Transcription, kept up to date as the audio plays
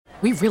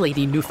We really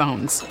need new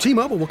phones.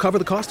 T-Mobile will cover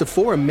the cost of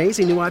 4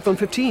 amazing new iPhone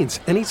 15s,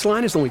 and each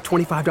line is only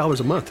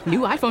 $25 a month. New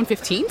iPhone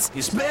 15s?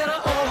 It's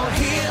better over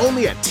here.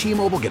 Only at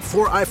T-Mobile, get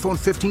 4 iPhone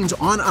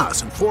 15s on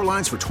us and 4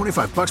 lines for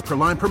 $25 per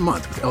line per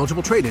month with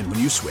eligible trade-in when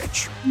you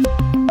switch.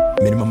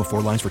 Minimum of 4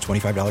 lines for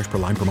 $25 per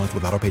line per month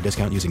with autopay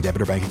discount using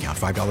debit or bank account.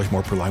 $5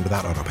 more per line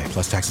without autopay,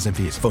 plus taxes and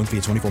fees. Phone fee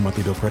at 24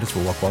 monthly bill credits for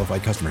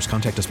well-qualified customers.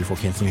 Contact us before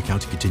canceling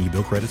account to continue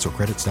bill credits or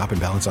credit stop and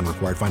balance on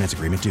required finance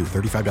agreement due.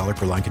 $35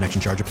 per line connection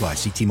charge applies.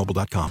 See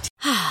T-Mobile.com.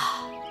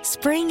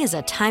 Spring is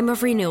a time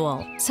of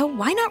renewal, so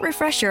why not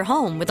refresh your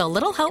home with a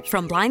little help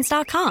from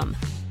Blinds.com?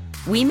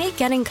 We make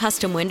getting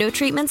custom window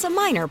treatments a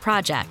minor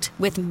project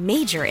with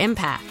major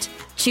impact.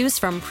 Choose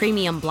from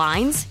premium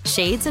blinds,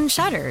 shades, and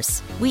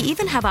shutters. We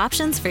even have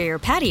options for your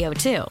patio,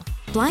 too.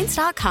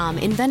 Blinds.com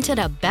invented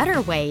a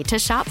better way to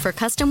shop for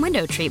custom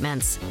window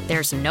treatments.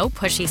 There's no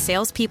pushy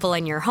salespeople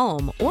in your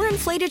home or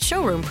inflated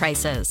showroom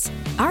prices.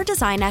 Our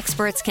design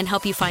experts can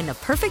help you find the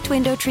perfect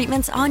window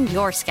treatments on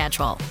your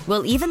schedule.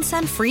 We'll even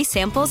send free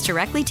samples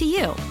directly to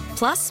you.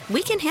 Plus,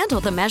 we can handle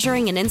the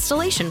measuring and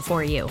installation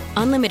for you.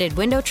 Unlimited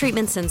window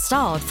treatments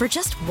installed for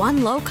just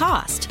one low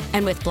cost.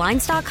 And with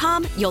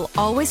Blinds.com, you'll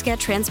always get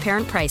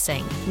transparent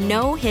pricing.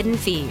 No hidden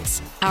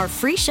fees. Our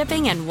free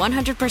shipping and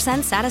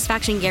 100%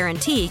 satisfaction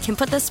guarantee can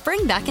put the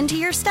spring back into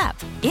your step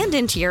and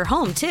into your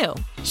home, too.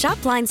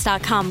 Shop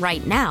Blinds.com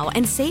right now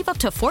and save up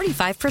to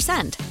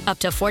 45%. Up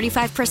to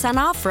 45%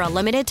 off for a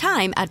limited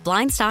time at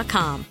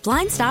Blinds.com.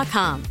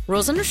 Blinds.com.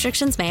 Rules and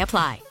restrictions may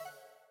apply.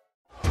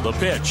 The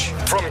pitch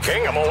from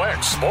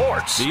KMOX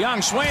Sports. The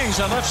young swings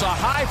and lifts a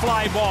high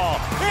fly ball.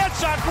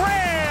 It's a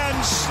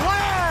grand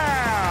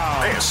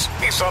slam! This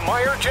is the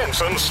Meyer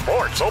Jensen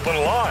Sports Open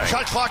Line.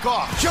 Shot clock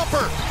off.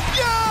 Jumper.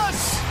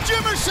 Yes!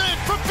 Jimerson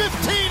from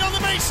 15 on the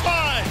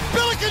baseline.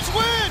 Billikens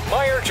win!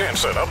 Meyer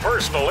Jensen, a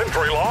personal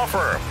injury law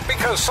firm.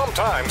 Because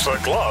sometimes the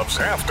gloves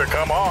have to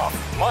come off.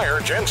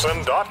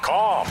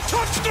 MeyerJensen.com.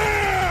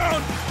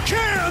 Touchdown!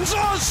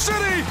 Kansas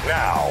City!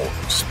 Now,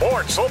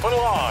 Sports Open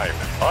Line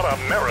on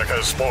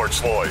America's Sports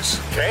Voice,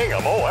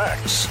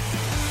 KMOX.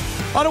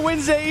 On a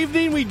Wednesday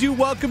evening, we do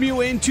welcome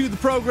you into the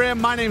program.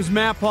 My name's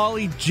Matt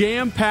Pauley.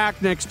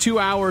 Jam-packed next 2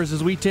 hours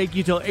as we take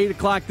you till 8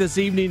 o'clock this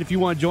evening. If you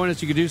want to join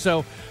us, you can do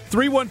so.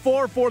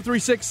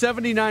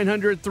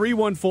 314-436-7900,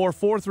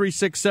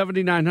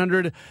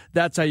 314-436-7900.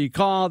 That's how you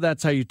call.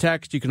 That's how you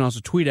text. You can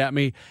also tweet at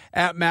me,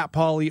 at Matt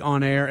Pauley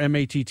on air,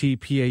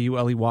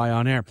 MattPauley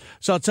on air.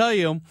 So I'll tell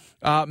you,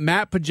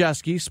 Matt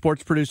Pajeski,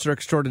 sports producer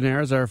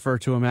extraordinaire, as I refer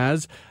to him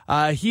as,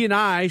 he and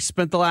I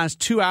spent the last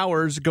 2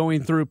 hours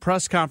going through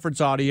press conference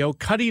audio,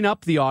 cutting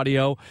up the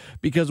audio,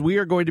 because we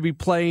are going to be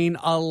playing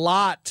a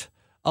lot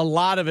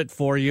of it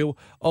for you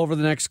over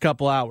the next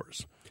couple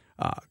hours.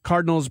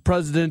 Cardinals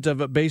president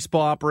of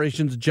baseball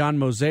operations, John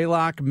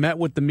Mozeliak, met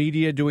with the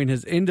media doing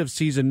his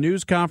end-of-season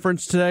news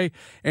conference today,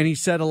 and he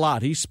said a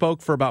lot. He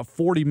spoke for about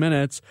 40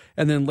 minutes,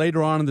 and then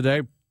later on in the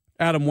day,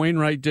 Adam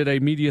Wainwright did a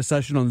media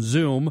session on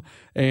Zoom,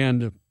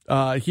 and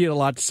he had a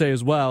lot to say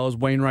as well, as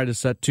Wainwright is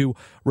set to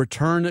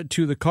return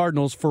to the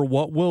Cardinals for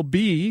what will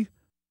be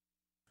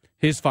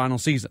his final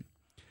season.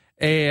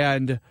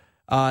 And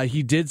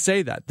he did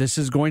say that this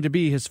is going to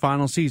be his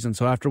final season.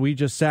 So after we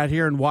just sat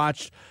here and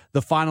watched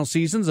the final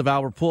seasons of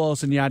Albert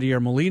Pujols and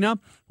Yadier Molina,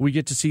 we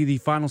get to see the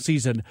final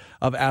season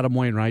of Adam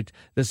Wainwright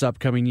this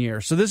upcoming year.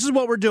 So this is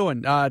what we're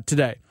doing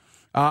today.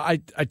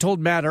 I told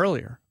Matt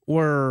earlier,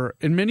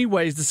 in many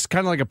ways, this is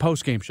kind of like a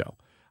post-game show.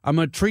 I'm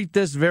going to treat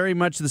this very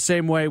much the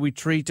same way we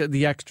treat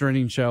the extra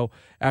inning show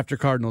after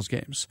Cardinals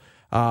games.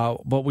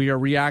 But we are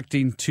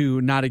reacting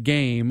to not a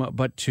game,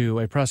 but to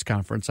a press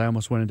conference. I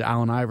almost went into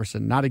Allen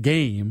Iverson. Not a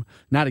game,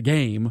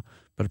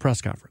 but a press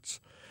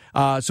conference.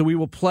 So we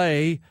will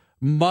play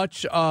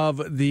much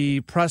of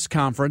the press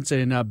conference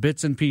in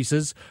bits and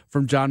pieces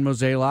from John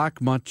Mozeliak,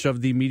 much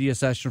of the media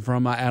session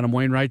from Adam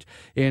Wainwright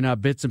in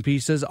bits and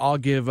pieces. I'll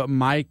give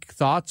my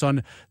thoughts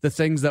on the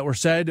things that were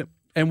said,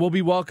 and we'll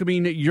be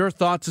welcoming your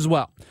thoughts as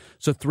well.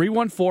 So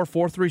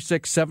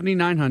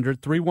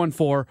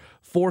 314-436-7900,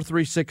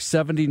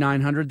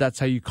 314-436-7900. That's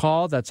how you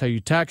call. That's how you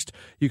text.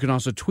 You can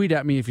also tweet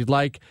at me if you'd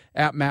like,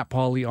 at Matt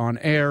Pauley on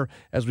air,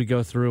 as we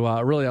go through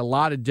really a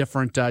lot of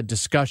different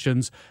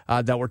discussions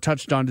that were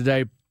touched on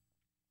today.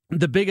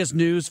 The biggest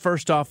news,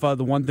 first off,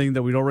 the one thing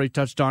that we'd already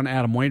touched on,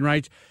 Adam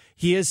Wainwright.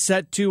 He is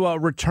set to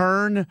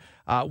return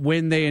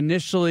when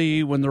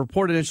the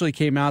report initially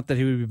came out that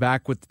he would be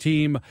back with the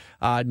team.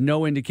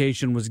 No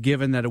indication was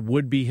given that it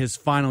would be his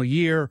final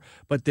year.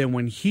 But then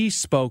when he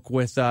spoke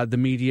with the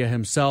media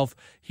himself,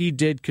 he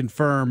did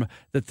confirm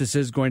that this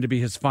is going to be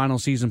his final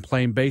season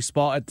playing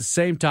baseball. At the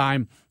same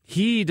time,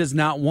 he does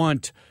not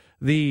want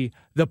the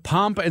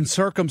pomp and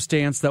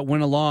circumstance that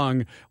went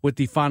along with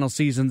the final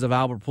seasons of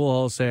Albert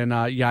Pujols and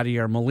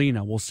Yadier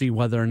Molina. We'll see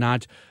whether or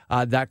not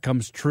that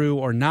comes true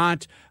or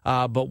not.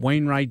 But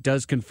Wainwright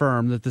does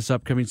confirm that this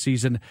upcoming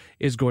season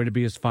is going to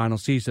be his final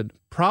season.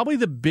 Probably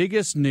the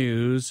biggest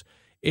news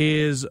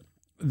is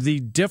the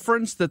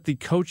difference that the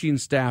coaching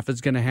staff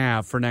is going to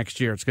have for next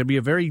year. It's going to be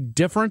a very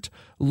different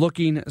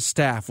looking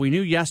staff. We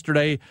knew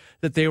yesterday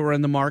that they were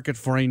in the market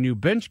for a new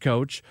bench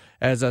coach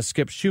as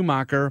Skip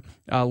Schumacher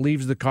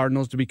leaves the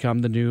Cardinals to become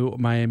the new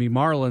Miami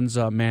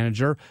Marlins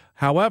manager.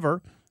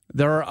 However,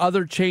 there are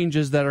other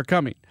changes that are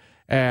coming.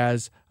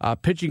 As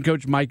pitching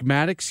coach Mike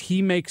Maddox,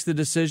 he makes the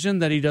decision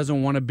that he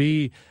doesn't want to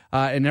be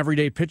an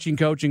everyday pitching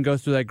coach and go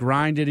through that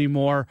grind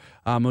anymore.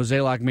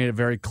 Mozeliak made it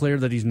very clear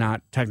that he's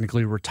not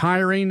technically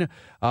retiring,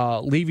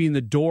 leaving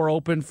the door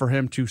open for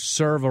him to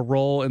serve a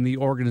role in the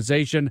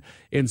organization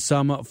in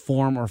some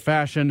form or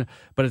fashion,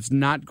 but it's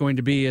not going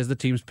to be as the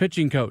team's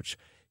pitching coach.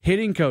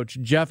 Hitting coach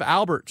Jeff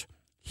Albert,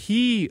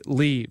 he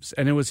leaves,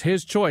 and it was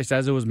his choice.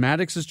 As it was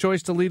Maddox's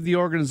choice to leave the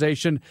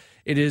organization,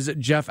 it is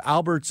Jeff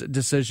Albert's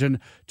decision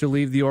to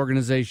leave the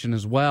organization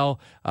as well.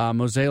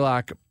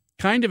 Mozeliak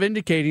kind of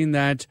indicating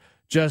that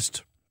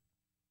just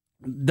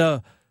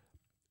the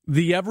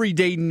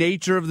everyday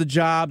nature of the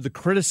job, the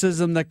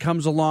criticism that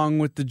comes along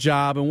with the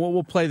job, and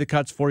we'll play the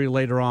cuts for you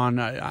later on.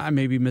 I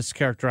may be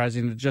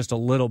mischaracterizing it just a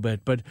little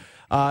bit, but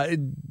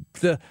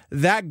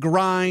that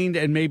grind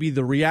and maybe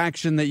the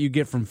reaction that you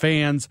get from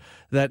fans,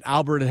 that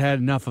Albert had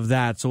enough of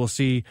that. So we'll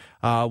see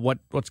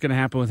what's going to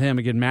happen with him.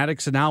 Again,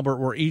 Maddox and Albert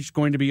were each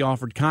going to be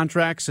offered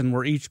contracts, and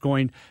we're each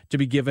going to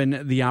be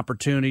given the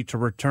opportunity to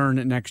return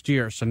next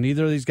year. So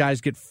neither of these guys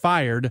get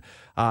fired.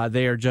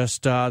 They are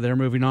just they're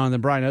moving on.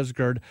 Then Brian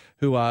Esgard,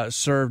 who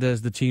served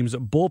as the team's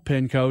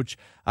bullpen coach,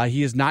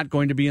 he is not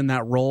going to be in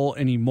that role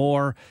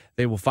anymore.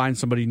 They will find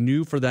somebody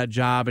new for that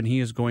job, and he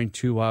is going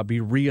to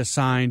be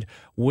reassigned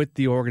with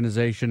the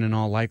organization in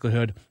all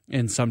likelihood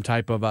in some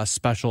type of a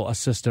special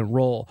assistant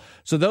role.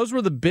 So those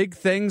were the big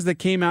things that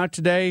came out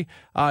today.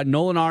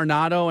 Nolan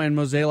Arenado and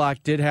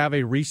Mozeliak did have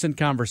a recent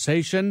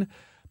conversation.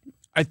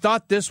 I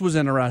thought this was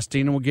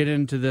interesting, and we'll get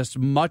into this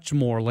much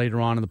more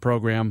later on in the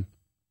program.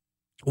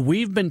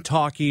 We've been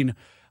talking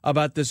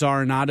about this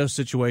Arenado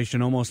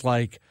situation almost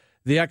like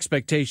the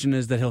expectation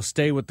is that he'll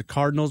stay with the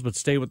Cardinals, but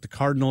stay with the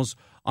Cardinals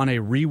on a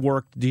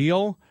reworked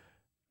deal.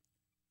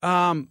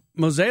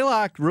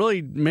 Mozeliak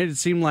really made it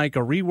seem like a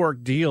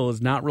reworked deal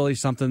is not really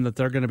something that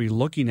they're going to be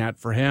looking at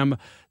for him,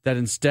 that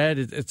instead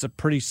it's a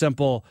pretty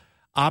simple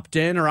opt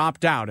in or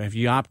opt out. If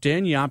you opt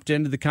in, you opt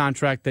into the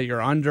contract that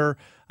you're under.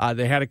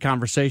 They had a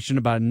conversation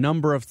about a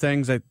number of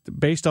things.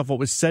 Based off what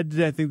was said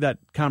today, I think that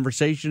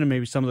conversation and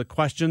maybe some of the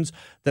questions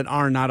that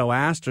Arenado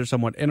asked are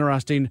somewhat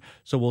interesting.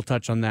 So we'll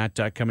touch on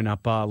that coming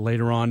up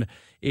later on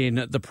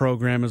in the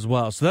program as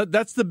well. So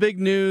that's the big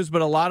news,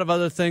 but a lot of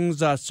other things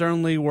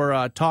certainly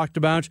were talked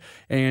about,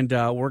 and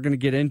we're going to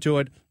get into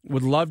it.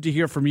 Would love to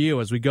hear from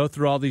you as we go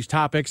through all these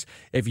topics.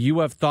 If you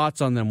have thoughts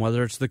on them,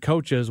 whether it's the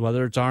coaches,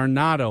 whether it's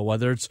Arenado,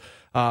 whether it's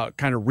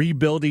kind of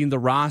rebuilding the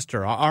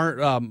roster.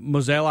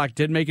 Mozeliak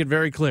did make it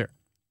very clear.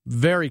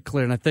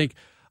 And I think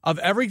of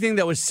everything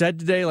that was said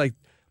today, like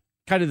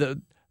kind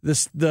of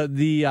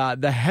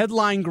the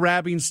headline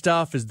grabbing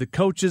stuff is the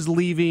coaches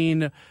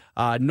leaving,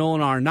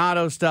 Nolan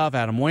Arenado stuff,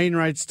 Adam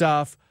Wainwright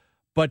stuff.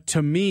 But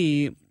to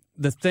me,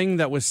 the thing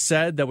that was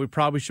said that we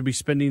probably should be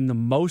spending the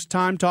most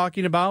time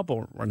talking about,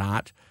 but we're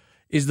not,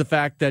 is the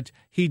fact that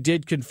he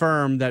did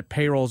confirm that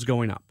payroll is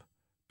going up.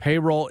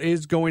 Payroll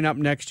is going up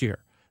next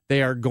year.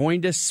 They are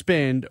going to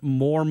spend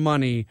more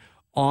money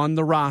on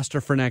the roster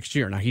for next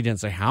year. Now, he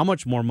didn't say how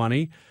much more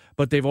money,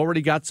 but they've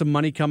already got some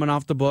money coming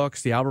off the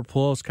books. The Albert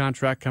Pujols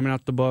contract coming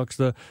off the books,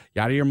 the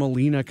Yadier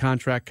Molina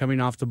contract coming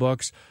off the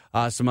books,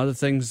 some other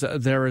things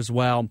there as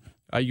well.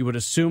 You would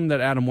assume that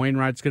Adam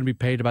Wainwright's going to be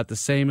paid about the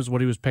same as what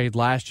he was paid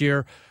last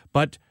year,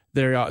 but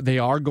they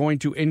are going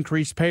to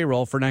increase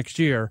payroll for next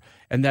year,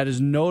 and that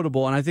is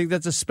notable. And I think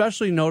that's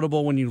especially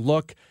notable when you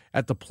look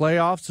at the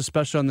playoffs,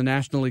 especially on the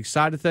National League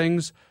side of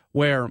things,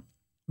 where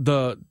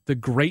the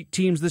great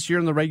teams this year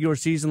in the regular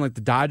season, like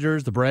the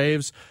Dodgers, the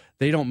Braves,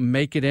 they don't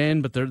make it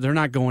in, but they're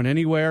not going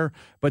anywhere.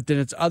 But then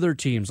it's other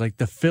teams like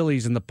the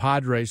Phillies and the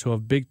Padres who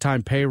have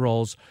big-time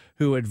payrolls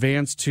who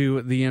advance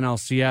to the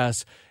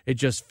NLCS. It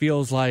just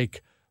feels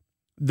like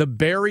the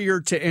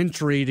barrier to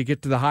entry to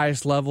get to the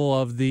highest level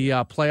of the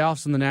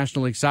playoffs in the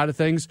National League side of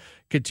things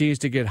continues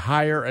to get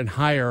higher and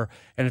higher.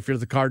 And if you're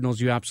the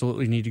Cardinals, you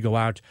absolutely need to go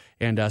out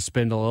and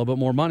spend a little bit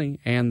more money.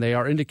 And they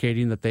are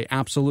indicating that they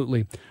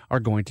absolutely are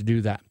going to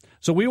do that.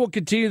 So we will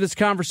continue this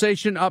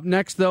conversation. Up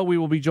next, though, we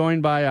will be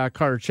joined by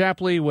Carter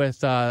Chapley with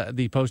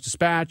the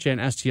Post-Dispatch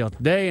and STL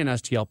Today and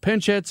STL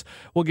Pinch Hits.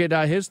 We'll get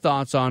his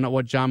thoughts on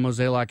what John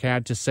Mozeliak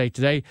had to say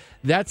today.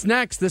 That's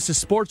next. This is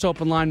Sports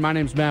Open Line. My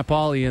name's Matt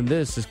Pauley, and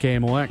this is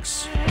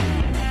KMOX.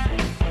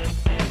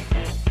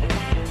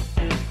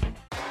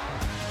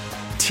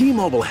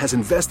 T-Mobile has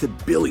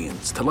invested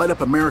billions to light up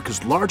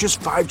America's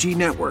largest 5G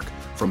network,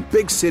 from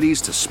big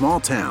cities to small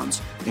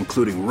towns,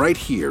 including right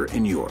here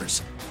in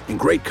yours. And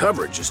great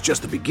coverage is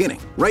just the beginning.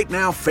 Right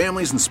now,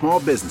 families and small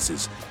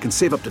businesses can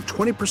save up to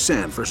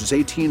 20% versus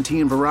AT&T and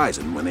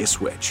Verizon when they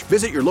switch.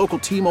 Visit your local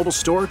T-Mobile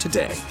store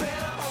today.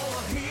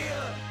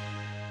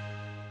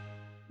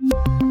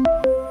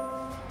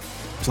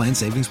 Plan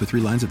savings with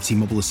 3 lines of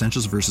T-Mobile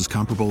Essentials versus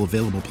comparable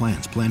available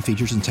plans. Plan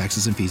features and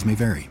taxes and fees may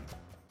vary.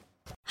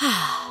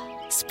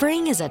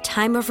 Spring is a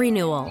time of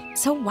renewal,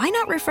 so why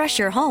not refresh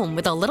your home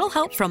with a little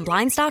help from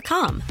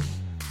Blinds.com?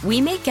 We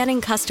make getting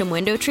custom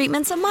window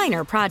treatments a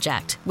minor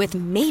project with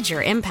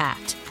major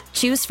impact.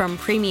 Choose from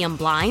premium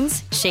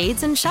blinds,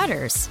 shades, and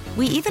shutters.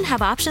 We even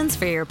have options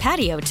for your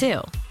patio,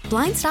 too.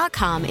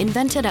 Blinds.com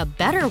invented a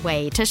better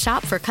way to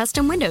shop for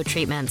custom window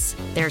treatments.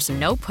 There's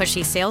no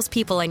pushy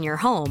salespeople in your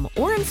home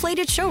or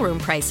inflated showroom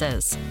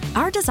prices.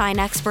 Our design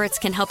experts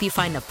can help you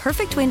find the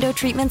perfect window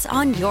treatments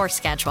on your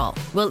schedule.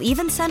 We'll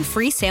even send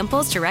free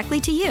samples directly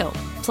to you.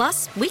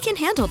 Plus, we can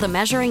handle the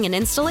measuring and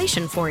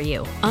installation for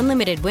you.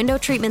 Unlimited window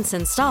treatments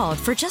installed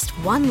for just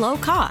one low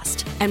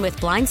cost. And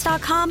with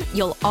Blinds.com,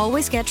 you'll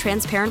always get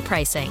transparent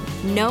pricing.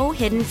 No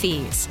hidden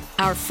fees.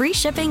 Our free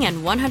shipping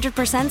and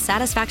 100%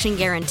 satisfaction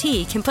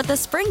guarantee can put the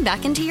spring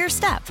back into your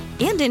step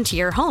and into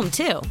your home,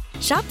 too.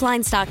 Shop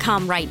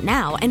Blinds.com right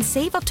now and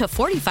save up to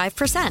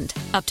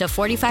 45%. Up to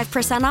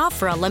 45% off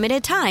for a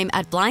limited time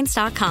at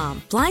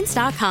Blinds.com.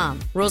 Blinds.com.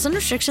 Rules and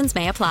restrictions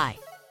may apply.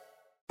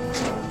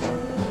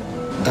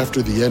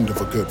 After the end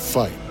of a good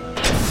fight,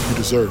 you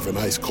deserve an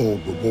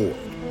ice-cold reward.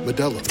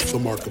 Modelo is the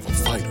mark of a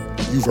fighter.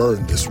 You've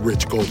earned this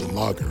rich golden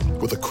lager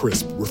with a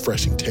crisp,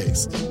 refreshing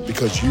taste.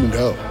 Because you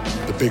know,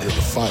 the bigger the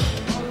fight,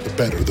 the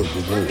better the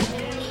reward.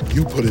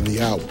 You put in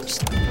the hours,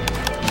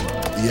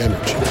 the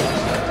energy,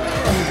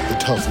 the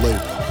tough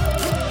labor.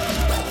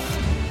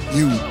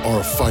 You are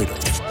a fighter,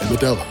 and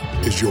Modelo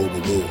is your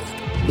reward.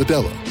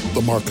 Modelo,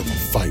 the mark of a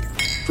fighter.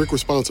 Drink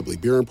responsibly.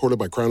 Beer imported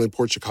by Crown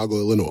Imports, Chicago,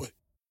 Illinois.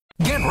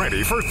 Get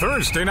ready for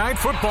Thursday Night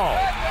Football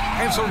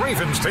as the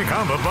Ravens take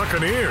on the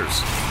Buccaneers.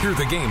 Hear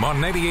the game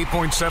on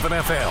 98.7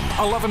 FM,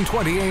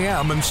 1120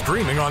 AM, and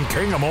streaming on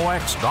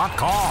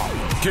KMOX.com.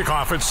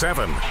 Kickoff at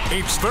 7.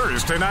 It's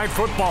Thursday Night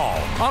Football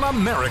on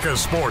America's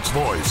Sports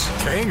Voice,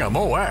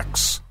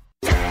 KMOX.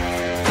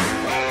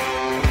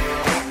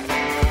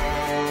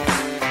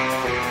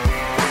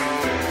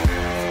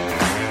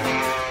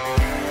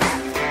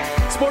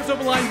 Sports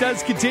Open Line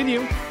does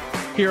continue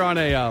here on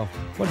a,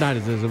 what night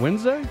is it? Is it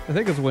Wednesday? I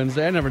think it's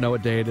Wednesday. I never know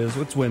what day it is.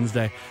 It's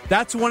Wednesday.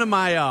 That's one of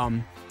my,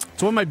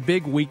 it's one of my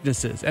big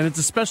weaknesses, and it's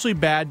especially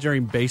bad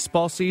during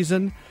baseball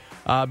season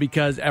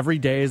because every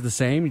day is the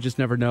same. You just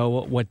never know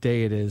what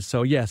day it is.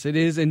 So yes, it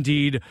is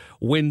indeed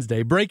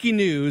Wednesday. Breaking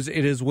news,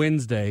 it is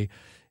Wednesday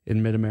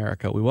in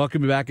Mid-America. We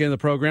welcome you back into the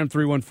program,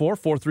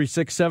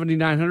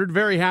 314-436-7900.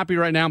 Very happy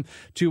right now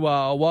to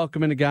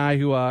welcome in a guy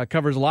who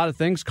covers a lot of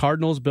things,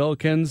 Cardinals,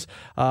 Billikens,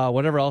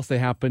 whatever else they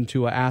happen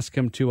to ask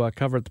him to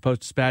cover at the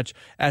Post-Dispatch,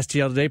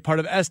 STL Today, part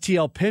of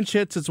STL Pinch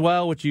Hits as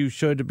well, which you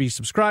should be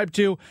subscribed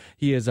to.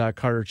 He is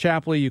Carter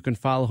Chapley. You can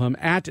follow him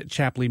at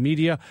Chapley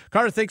Media.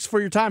 Carter, thanks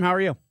for your time. How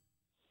are you?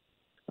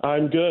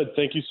 I'm good.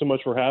 Thank you so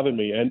much for having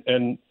me.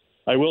 And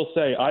I will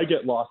say I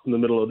get lost in the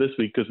middle of this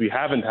week because we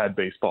haven't had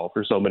baseball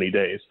for so many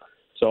days.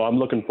 So I'm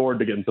looking forward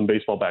to getting some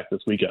baseball back this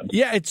weekend.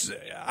 Yeah,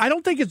 I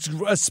don't think it's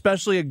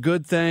especially a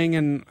good thing.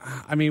 And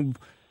I mean,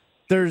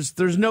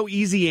 there's no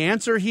easy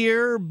answer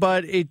here,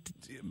 but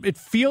it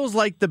feels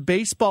like the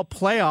baseball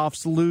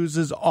playoffs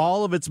loses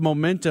all of its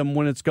momentum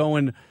when it's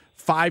going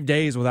 5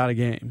 days without a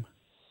game.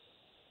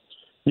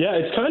 Yeah,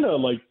 it's kind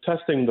of like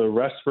testing the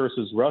rest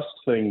versus rust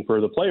thing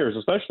for the players,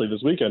 especially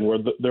this weekend, where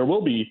there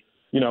will be,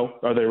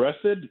 are they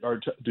rested, or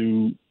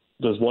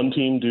does one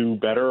team do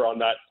better on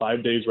that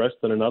 5 days rest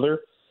than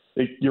another?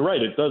 You're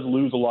right. It does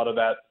lose a lot of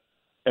that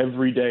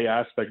everyday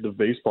aspect of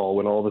baseball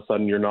when all of a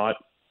sudden you're not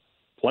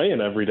playing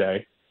every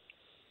day.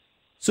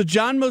 So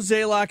John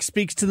Mozeliak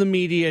speaks to the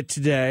media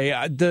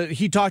today.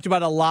 He talked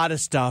about a lot of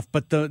stuff,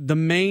 but the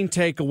main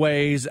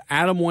takeaways,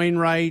 Adam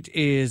Wainwright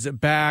is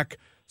back.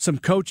 Some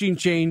coaching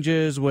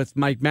changes with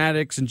Mike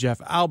Maddox and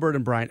Jeff Albert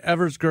and Brian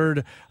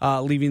Eversgerd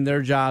leaving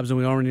their jobs, and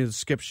we already knew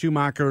Skip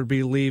Schumacher would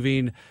be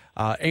leaving.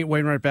 Ain't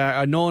Wainwright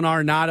back. Nolan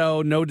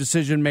Arenado, no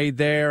decision made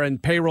there,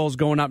 and payroll's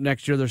going up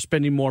next year. They're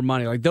spending more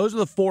money. Like, those are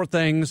the four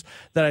things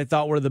that I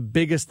thought were the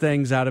biggest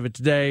things out of it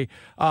today.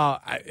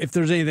 If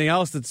there's anything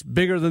else that's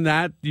bigger than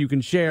that, you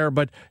can share.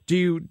 But do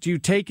you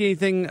take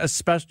anything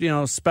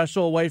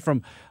special away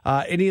from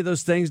any of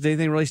those things? Did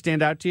anything really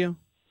stand out to you?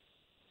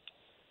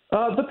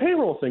 The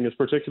payroll thing is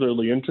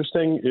particularly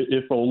interesting,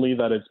 if only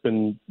that it's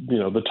been,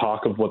 the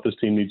talk of what this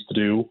team needs to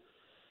do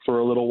for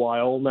a little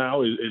while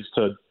now is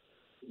to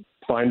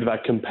find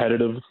that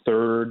competitive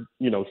third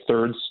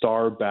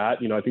star bat.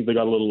 I think they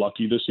got a little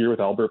lucky this year with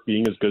Albert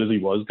being as good as he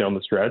was down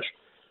the stretch.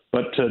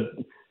 But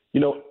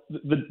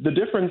the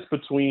difference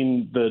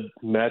between the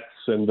Mets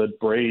and the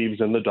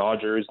Braves and the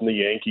Dodgers and the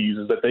Yankees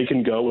is that they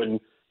can go and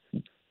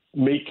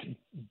make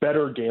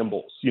better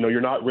gambles.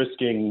 You're not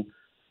risking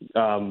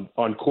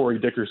on Corey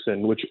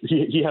Dickerson, which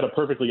he had a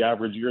perfectly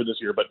average year this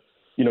year, but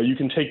you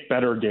can take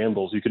better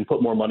gambles. You can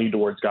put more money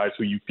towards guys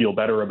who you feel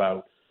better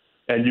about,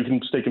 and you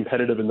can stay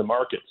competitive in the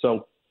market.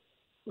 So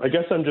I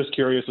guess I'm just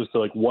curious as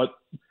to what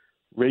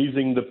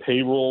raising the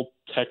payroll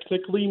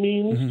technically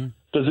means. Mm-hmm.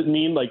 Does it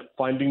mean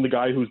finding the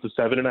guy who's the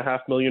 $7.5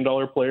 million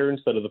player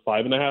instead of the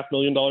 $5.5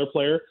 million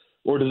player?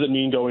 Or does it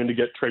mean going to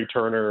get Trey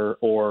Turner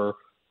or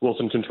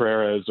Wilson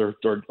Contreras or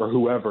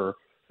whoever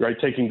right?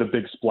 Taking the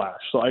big splash.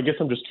 So I guess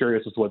I'm just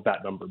curious as to what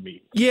that number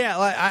means. Yeah,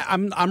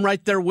 I'm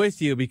right there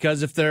with you,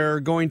 because if they're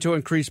going to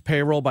increase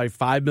payroll by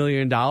 $5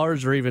 million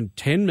or even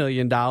 $10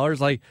 million,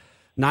 like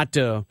not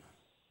to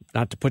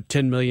put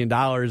 $10 million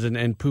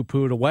and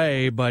poo-poo it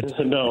away, but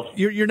no.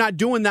 You're not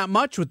doing that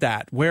much with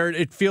that, where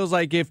it feels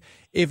like if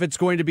it's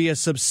going to be a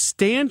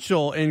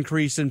substantial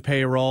increase in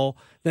payroll,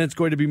 then it's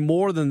going to be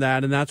more than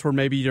that, and that's where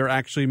maybe you're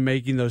actually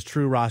making those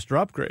true roster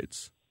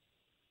upgrades.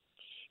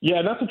 Yeah,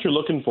 and that's what you're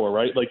looking for,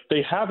 right? Like,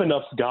 they have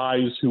enough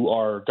guys who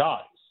are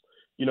guys.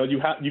 You know,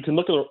 you can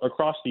look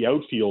across the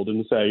outfield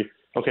and say,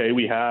 okay,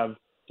 we have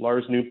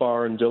Lars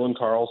Nootbaar and Dylan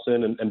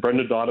Carlson and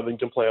Brendan Donovan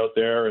can play out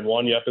there, and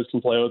Juan Yepes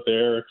can play out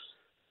there,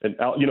 and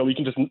we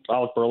can just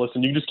Alec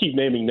Burleson. You can just keep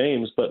naming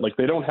names, but like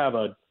they don't have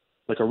a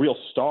real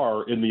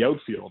star in the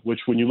outfield.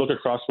 Which, when you look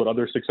across what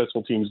other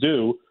successful teams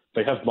do,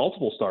 they have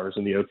multiple stars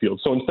in the outfield.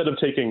 So instead of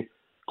taking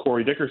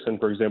Corey Dickerson,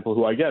 for example,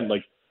 who again,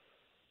 like,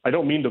 I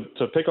don't mean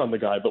to pick on the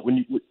guy, but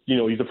when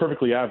he's a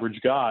perfectly average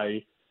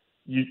guy,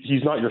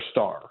 he's not your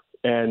star,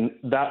 and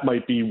that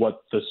might be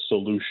what the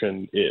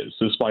solution is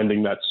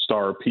finding that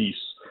star piece.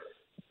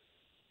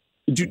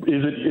 Is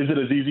it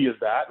as easy as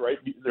that, right?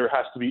 There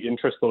has to be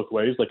interest both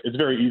ways. Like, it's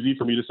very easy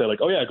for me to say, like,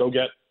 oh yeah, go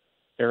get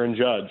Aaron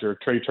Judge or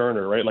Trey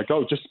Turner, right? Like,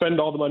 oh, just spend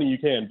all the money you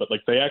can, but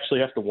like they actually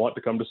have to want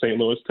to come to St.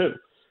 Louis too.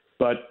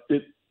 But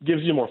it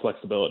gives you more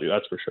flexibility,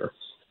 that's for sure.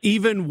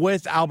 Even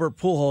with Albert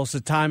Pujols,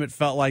 at the time it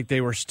felt like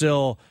they were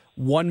still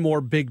one more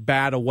big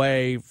bat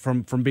away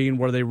from being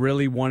where they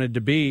really wanted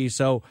to be.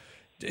 So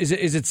is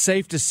it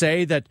safe to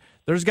say that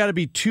there's got to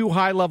be two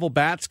high-level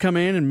bats come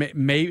in, and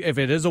maybe if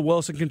it is a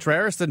Wilson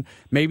Contreras, then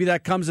maybe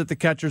that comes at the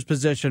catcher's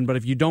position. But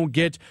if you don't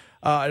get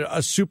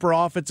a super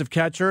offensive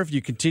catcher, if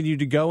you continue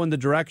to go in the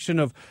direction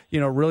of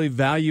really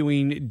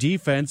valuing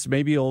defense,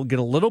 maybe you'll get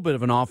a little bit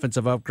of an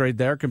offensive upgrade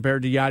there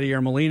compared to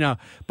Yadier Molina,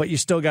 but you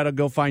still got to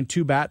go find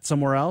two bats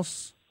somewhere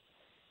else?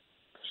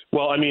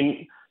 Well, I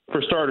mean,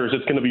 for starters,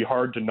 it's going to be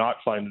hard to not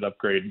find an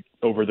upgrade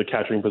over the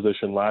catching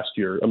position last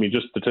year. I mean,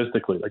 just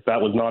statistically, like that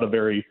was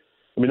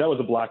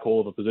a black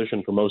hole of a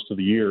position for most of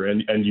the year.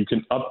 And you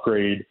can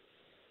upgrade,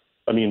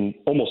 I mean,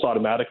 almost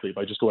automatically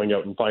by just going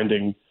out and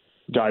finding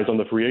guys on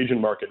the free agent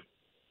market.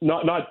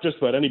 Not just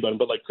about anybody,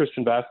 but like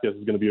Christian Vasquez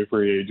is going to be a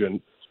free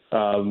agent.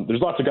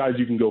 There's lots of guys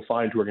you can go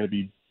find who are going to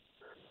be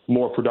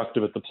more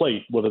productive at the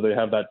plate. Whether they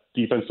have that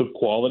defensive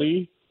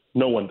quality,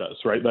 no one does,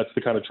 right? That's the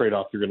kind of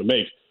trade-off you're going to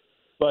make.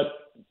 But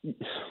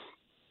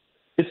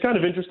it's kind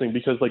of interesting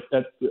because, like,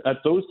 at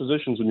those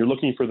positions, when you're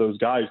looking for those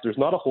guys, there's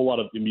not a whole lot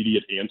of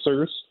immediate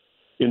answers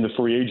in the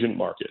free agent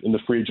market. In the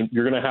free agent,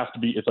 you're going to have to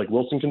be – it's like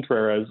Wilson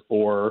Contreras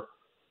or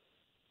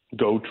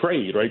go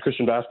trade, right?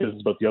 Christian Vasquez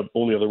is about the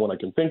only other one I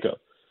can think of.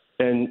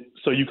 And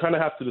so you kind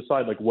of have to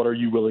decide, like, what are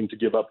you willing to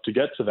give up to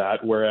get to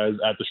that? Whereas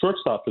at the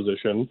shortstop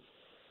position,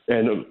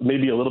 and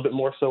maybe a little bit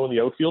more so in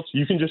the outfield,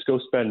 you can just go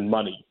spend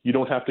money. You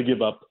don't have to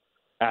give up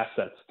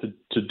assets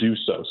to do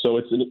so. So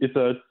it's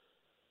a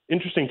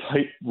interesting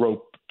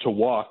tightrope to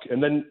walk.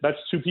 And then that's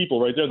two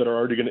people right there that are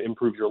already going to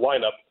improve your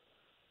lineup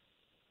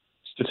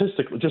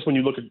statistically, just when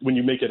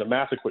you make it a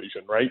math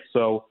equation, right?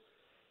 So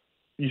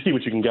you see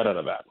what you can get out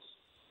of that.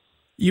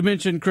 You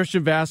mentioned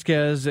Christian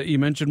Vasquez. You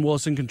mentioned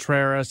Wilson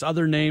Contreras.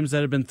 Other names that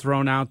have been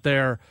thrown out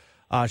there.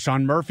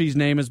 Sean Murphy's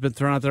name has been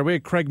thrown out there. We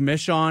had Craig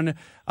Mish on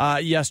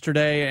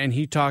yesterday, and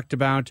he talked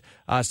about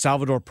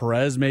Salvador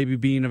Perez maybe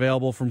being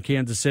available from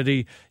Kansas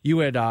City. You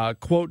had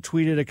quote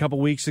tweeted a couple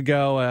weeks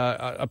ago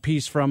a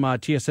piece from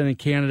TSN in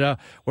Canada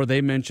where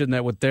they mentioned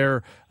that with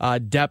their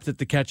depth at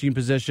the catching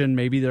position,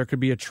 maybe there could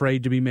be a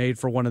trade to be made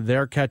for one of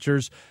their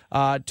catchers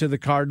to the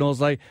Cardinals.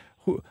 Like,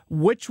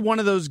 which one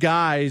of those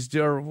guys,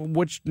 or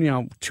which,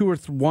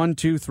 one,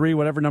 two, three,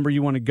 whatever number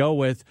you want to go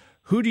with,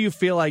 who do you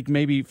feel like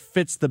maybe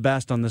fits the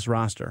best on this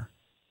roster?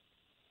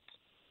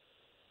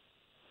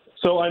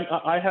 So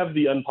I have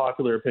the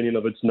unpopular opinion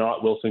of it's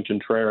not Wilson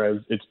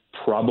Contreras. It's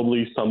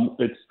probably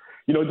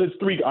there's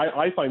three.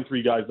 I find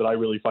three guys that I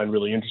really find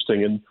really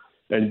interesting,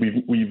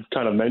 and we've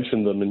kind of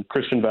mentioned them in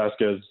Christian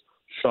Vasquez,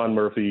 Sean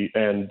Murphy,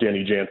 and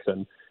Danny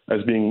Jansen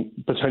as being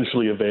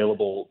potentially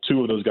available.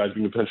 Two of those guys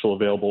being potentially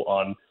available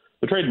on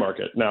the trade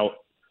market. Now,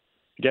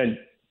 again,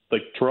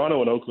 like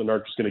Toronto and Oakland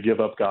aren't just going to give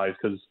up guys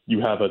because you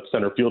have a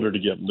center fielder to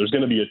give them. You're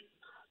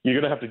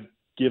going to have to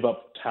give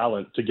up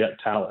talent to get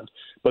talent.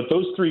 But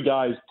those three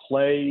guys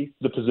play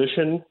the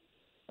position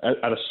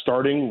at a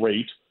starting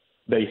rate.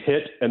 They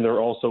hit, and they're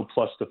also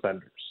plus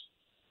defenders,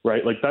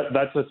 right? Like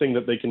that's the thing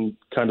that they can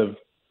kind of,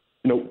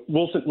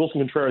 Wilson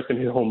Contreras can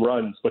hit home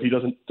runs, but he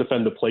doesn't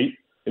defend the plate,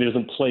 and he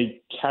doesn't play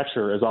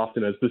catcher as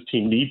often as this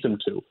team needs him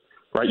to,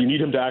 right? You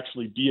need him to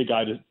actually be a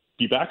guy to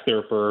be back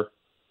there for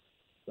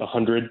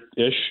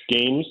 100-ish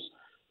games,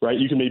 right?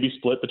 You can maybe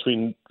split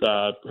between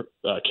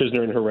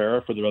Kisner and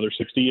Herrera for the other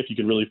 60 if you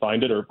can really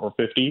find it, or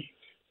 50.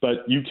 But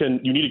you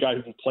need a guy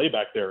who can play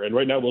back there. And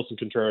right now, Wilson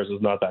Contreras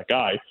is not that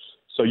guy.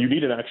 So you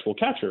need an actual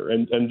catcher.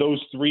 And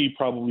those three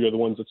probably are the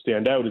ones that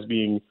stand out as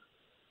being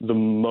the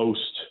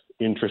most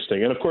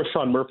interesting. And, of course,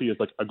 Sean Murphy is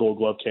like a Gold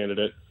Glove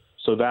candidate,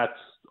 so that's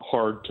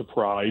hard to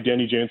pry.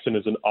 Danny Jansen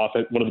is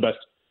one of the best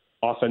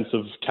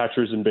offensive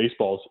catchers in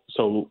baseball.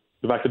 So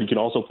the fact that he can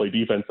also play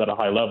defense at a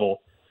high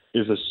level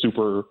is a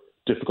super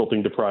difficult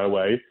thing to pry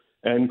away.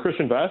 And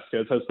Christian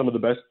Vasquez has some of the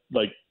best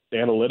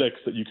analytics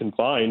that you can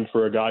find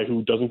for a guy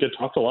who doesn't get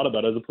talked a lot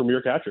about as a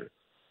premier catcher.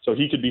 So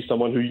he could be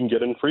someone who you can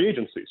get in free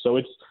agency. So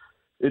it's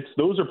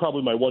those are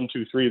probably my 1,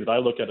 2, 3 that I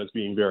look at as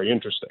being very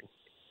interesting.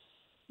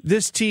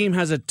 This team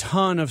has a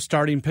ton of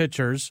starting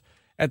pitchers.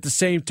 At the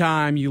same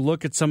time, you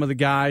look at some of the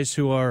guys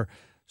who are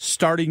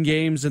starting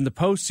games in the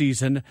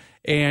postseason,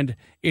 and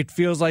it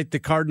feels like the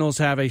Cardinals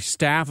have a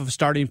staff of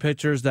starting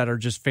pitchers that are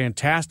just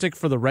fantastic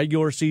for the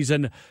regular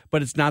season,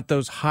 but it's not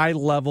those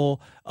high-level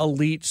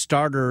elite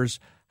starters.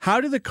 How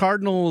do the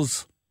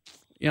Cardinals,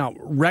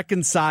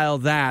 reconcile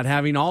that,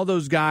 having all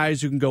those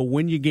guys who can go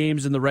win you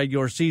games in the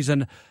regular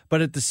season,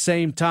 but at the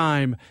same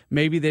time,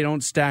 maybe they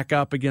don't stack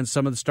up against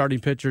some of the starting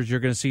pitchers you're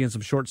going to see in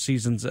some short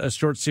series in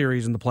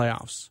the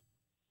playoffs?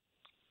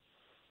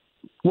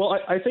 Well,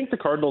 I think the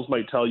Cardinals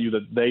might tell you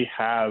that they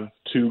have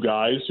two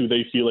guys who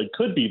they feel like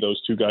could be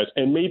those two guys,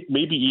 and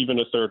maybe even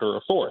a third or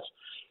a fourth,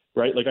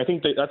 right? I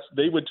think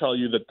they would tell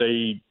you that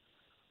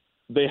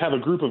they have a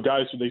group of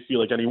guys who they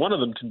feel like any one of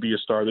them can be a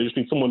star. They just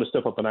need someone to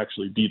step up and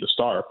actually be the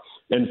star.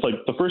 And it's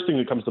the first thing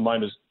that comes to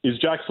mind is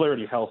Jack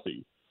Flaherty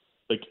healthy?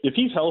 If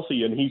he's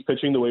healthy and he's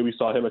pitching the way we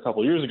saw him a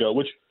couple of years ago,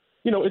 which,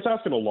 it's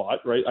asking a lot,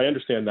 right? I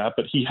understand that,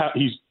 but he's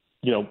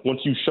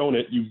once you've shown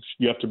it,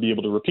 you have to be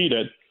able to repeat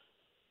it.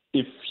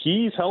 If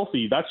he's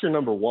healthy, that's your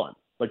number one.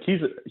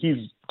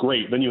 He's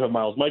great. Then you have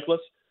Miles Mikolas,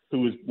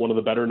 who is one of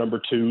the better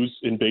number twos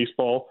in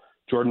baseball.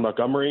 Jordan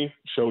Montgomery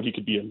showed he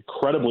could be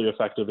incredibly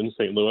effective in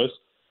St. Louis.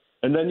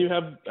 And then you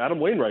have Adam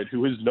Wainwright,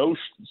 who is no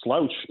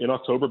slouch in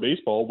October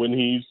baseball when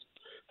he's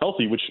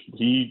healthy, which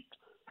he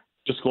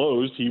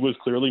disclosed he was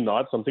clearly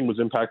not. Something was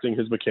impacting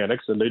his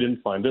mechanics, and they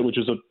didn't find it, which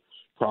is a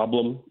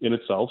problem in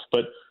itself.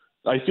 But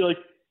I feel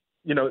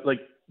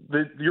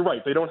you're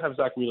right. They don't have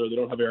Zach Wheeler. They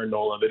don't have Aaron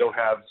Nola. They don't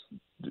have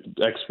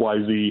X, Y,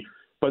 Z.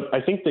 But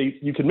I think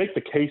you can make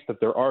the case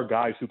that there are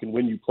guys who can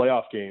win you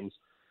playoff games.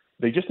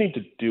 They just need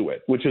to do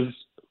it, which is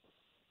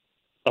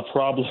a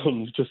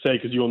problem to say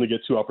because you only get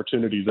 2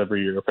 opportunities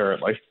every year,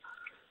 apparently.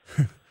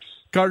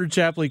 Carter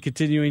Chapley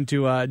continuing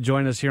to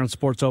join us here on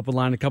Sports Open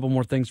Line. A couple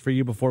more things for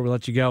you before we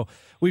let you go.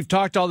 We've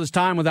talked all this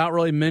time without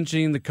really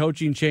mentioning the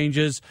coaching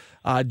changes.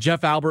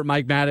 Jeff Albert,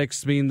 Mike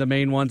Maddox being the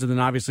main ones, and then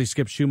obviously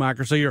Skip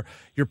Schumacher. So your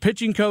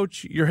pitching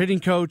coach, your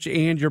hitting coach,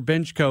 and your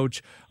bench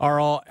coach are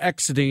all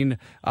exiting.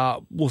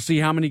 We'll see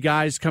how many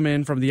guys come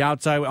in from the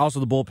outside,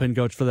 also the bullpen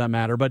coach for that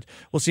matter. But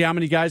we'll see how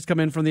many guys come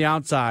in from the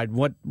outside,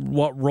 what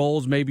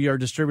roles maybe are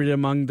distributed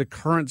among the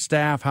current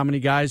staff, how many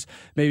guys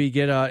maybe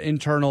get an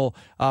internal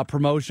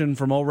promotion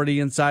from already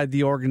inside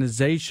the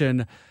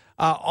organization.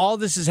 All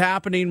this is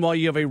happening while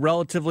you have a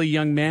relatively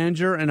young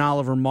manager in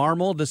Oliver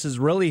Marmol. This is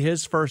really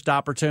his first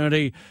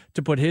opportunity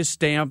to put his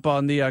stamp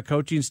on the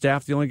coaching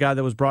staff. The only guy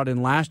that was brought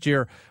in last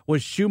year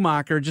was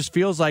Schumacher. It just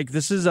feels like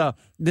this is a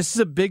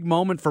big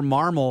moment for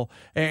Marmol,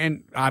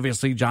 and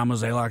obviously John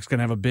Mozeliak's going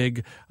to have a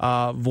big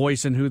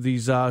voice in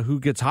who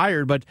gets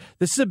hired. But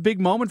this is a big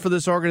moment for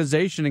this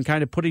organization and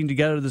kind of putting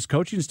together this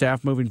coaching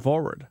staff moving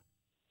forward.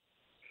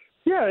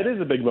 Yeah, it is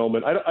a big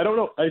moment. I don't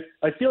know.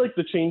 I feel like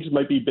the change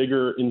might be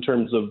bigger in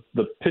terms of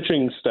the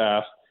pitching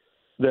staff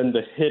than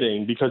the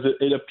hitting, because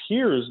it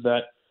appears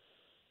that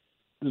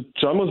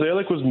John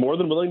Mozeliak was more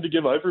than willing to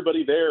give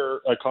everybody there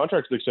a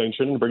contract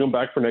extension, bring them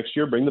back for next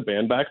year, bring the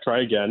band back,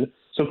 try again.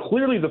 So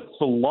clearly the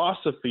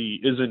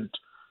philosophy isn't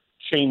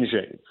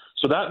changing.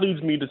 So that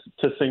leads me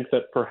to think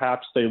that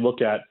perhaps they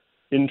look at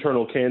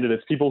internal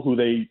candidates, people who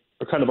they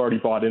are kind of already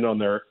bought in on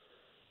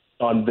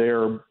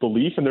their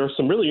belief. And there are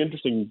some really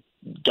interesting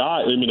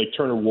guys.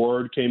 Turner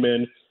Ward came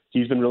in.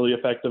 He's been really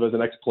effective as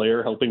an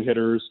ex-player, helping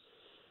hitters,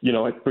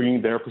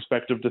 bringing their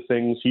perspective to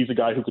things. He's a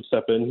guy who could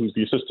step in, who's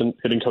the assistant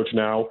hitting coach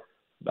now.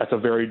 That's a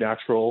very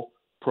natural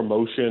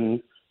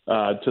promotion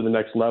to the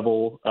next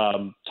level.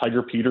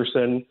 Tiger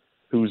Peterson,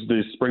 who's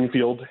the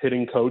Springfield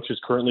hitting coach, is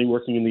currently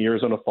working in the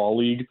Arizona Fall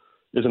League,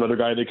 is another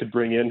guy they could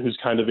bring in who's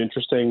kind of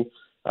interesting.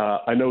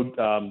 I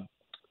know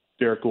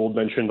Derek Gould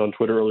mentioned on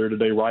Twitter earlier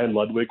today, Ryan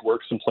Ludwig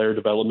works in player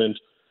development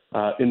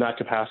in that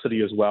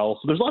capacity as well.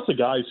 So there's lots of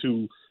guys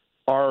who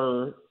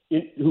are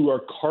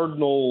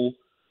Cardinal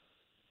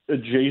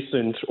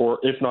adjacent, or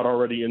if not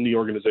already in the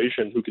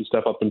organization, who can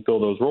step up and fill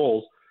those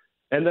roles.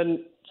 And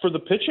then for the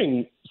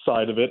pitching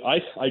side of it,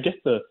 I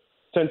get the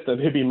sense that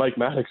maybe Mike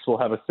Maddox will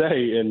have a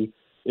say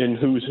in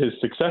who's his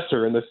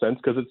successor in this sense,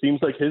 because it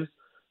seems like his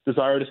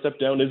desire to step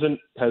down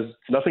has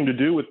nothing to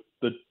do with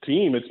the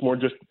team. It's more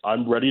just,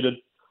 I'm ready to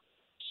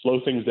slow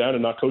things down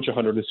and not coach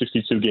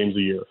 162 games a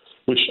year,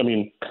 which,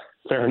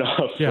 fair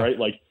enough, yeah. Right?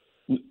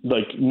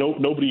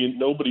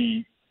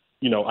 Nobody,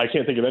 I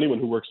can't think of anyone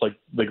who works like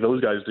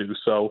those guys do.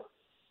 So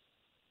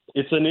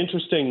it's an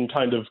interesting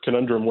kind of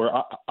conundrum where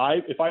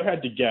if I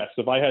had to guess,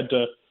 if I had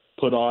to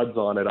put odds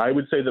on it, I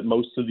would say that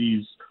most of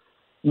these,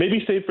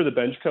 maybe save for the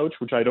bench coach,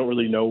 which I don't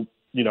really know,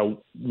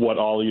 what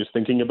Ollie is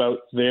thinking about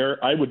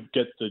there. I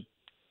get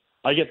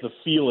the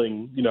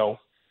feeling,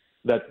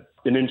 that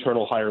an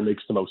internal hire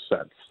makes the most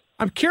sense.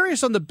 I'm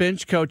curious on the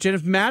bench coach, and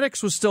if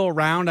Maddox was still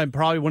around, I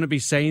probably wouldn't be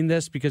saying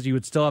this because you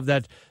would still have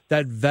that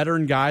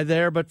veteran guy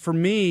there. But for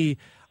me,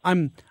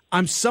 I'm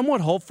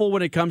somewhat hopeful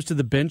when it comes to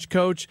the bench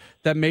coach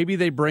that maybe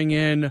they bring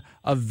in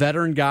a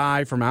veteran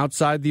guy from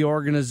outside the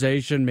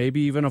organization,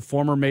 maybe even a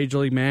former major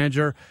league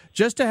manager,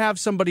 just to have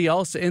somebody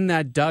else in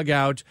that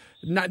dugout.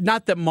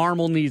 Not that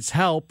Marmol needs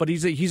help, but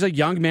he's a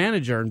young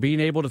manager, and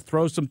being able to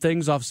throw some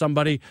things off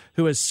somebody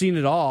who has seen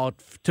it all,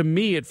 to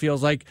me, it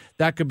feels like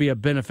that could be a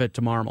benefit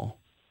to Marmol.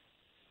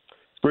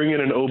 Bring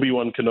in an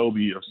Obi-Wan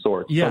Kenobi of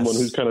sorts, yes. Someone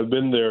who's kind of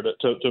been there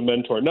to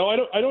mentor. No,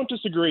 I don't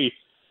disagree,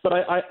 but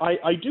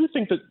I do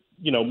think that,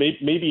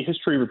 maybe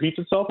history repeats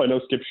itself. I know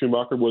Skip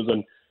Schumacher was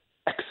an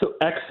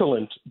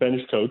excellent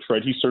bench coach,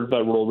 right? He served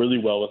that role really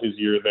well in his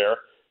year there,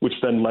 which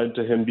then led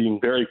to him being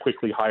very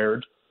quickly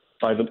hired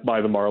by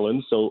the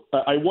Marlins. So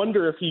I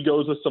wonder if he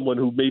goes with someone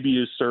who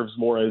maybe serves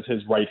more as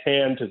his right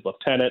hand, his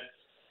lieutenant,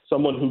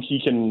 someone who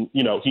he can,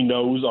 he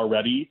knows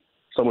already,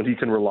 someone he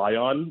can rely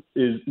on,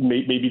 is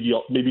maybe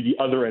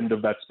the other end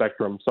of that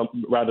spectrum,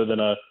 rather than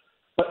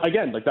but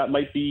again, like that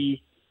might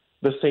be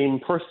the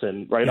same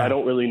person, right? Yeah. I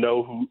don't really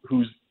know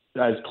who's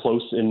as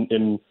close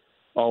in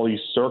Ollie's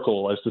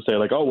circle as to say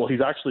like, oh, well,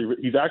 he's actually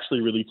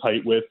really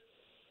tight with,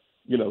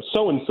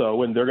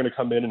 so-and-so, and they're going to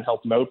come in and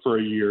help him out for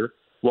a year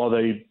while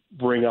they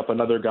bring up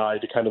another guy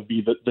to kind of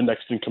be the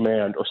next in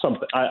command or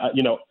something.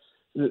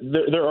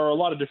 There are a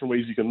lot of different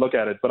ways you can look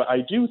at it, but I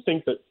do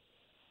think that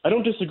I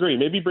don't disagree.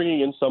 Maybe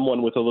bringing in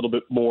someone with a little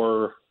bit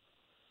more,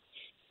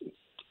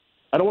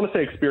 I don't want to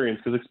say experience,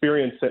 because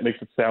experience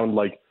makes it sound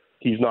like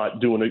he's not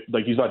doing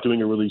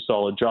a really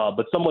solid job,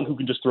 but someone who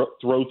can just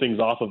throw things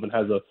off of and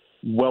has a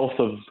wealth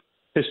of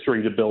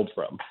history to build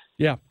from.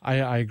 Yeah,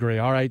 I agree.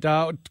 All right,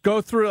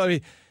 go through.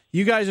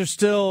 You guys are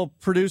still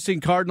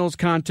producing Cardinals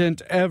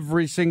content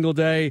every single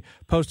day.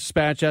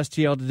 Post-Dispatch,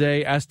 STL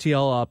Today,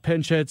 STL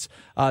Pinch Hits.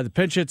 The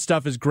Pinch Hit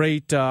stuff is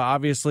great.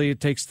 Obviously, it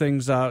takes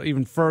things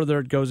even further.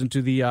 It goes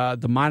into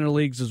the minor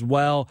leagues as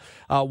well.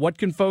 What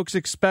can folks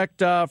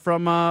expect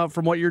from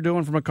what you're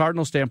doing from a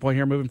Cardinal standpoint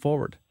here moving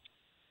forward?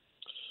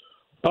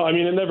 Oh, it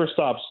never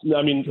stops.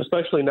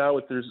 Especially now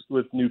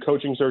with new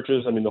coaching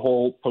searches. The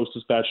whole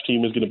Post-Dispatch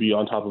team is going to be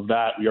on top of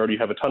that. We already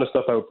have a ton of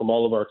stuff out from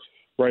all of our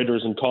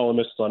writers and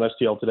columnists on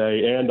STL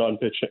Today and on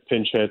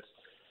Pinch Hits.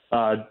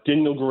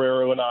 Daniel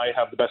Guerrero and I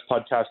have the best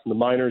podcast in the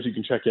minors. You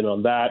can check in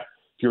on that.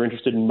 If you're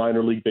interested in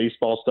minor league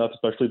baseball stuff,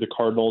 especially the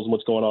Cardinals and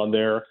what's going on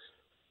there,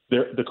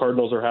 the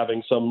Cardinals are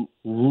having some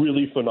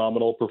really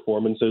phenomenal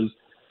performances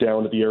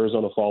down at the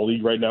Arizona Fall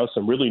League right now,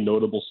 some really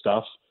notable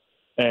stuff.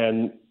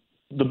 And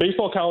the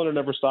baseball calendar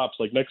never stops.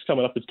 Like next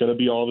coming up, it's going to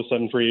be all of a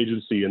sudden free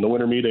agency and the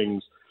winter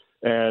meetings.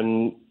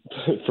 And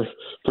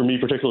for me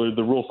particularly,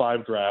 the Rule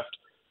 5 draft.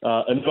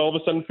 And all of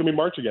a sudden it's going to be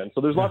March again.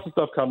 So there's lots of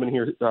stuff coming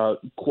here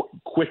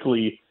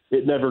quickly.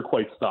 It never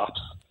quite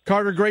stops.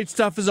 Carter, great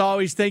stuff as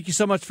always. Thank you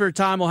so much for your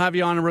time. We'll have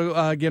you on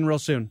again real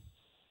soon.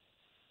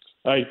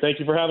 All right, thank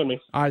you for having me.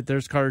 All right,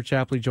 there's Carter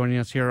Chapley joining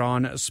us here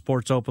on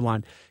Sports Open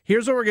Line.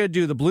 Here's what we're going to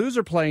do. The Blues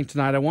are playing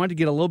tonight. I wanted to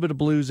get a little bit of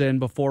Blues in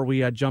before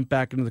we jump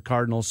back into the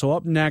Cardinals. So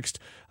up next,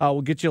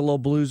 we'll get you a little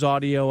Blues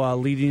audio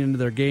leading into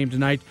their game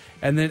tonight.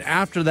 And then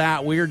after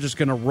that, we are just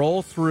going to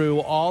roll through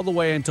all the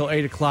way until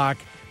 8 o'clock.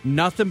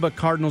 Nothing but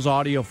Cardinals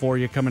audio for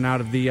you coming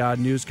out of the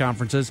news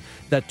conferences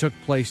that took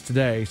place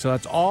today. So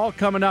that's all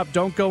coming up.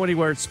 Don't go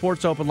anywhere. It's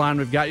Sports Open Line.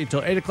 We've got you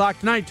until 8 o'clock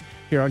tonight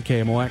here on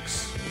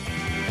KMOX.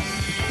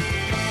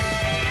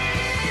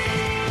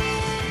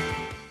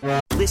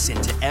 Listen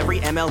to every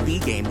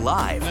MLB game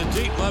live. In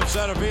the deep left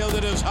center field,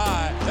 it is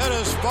high,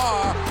 it is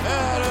far,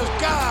 it is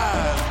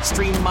gone.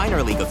 Stream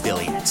minor league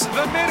affiliates.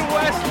 The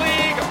Midwest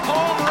League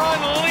home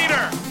run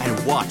leader.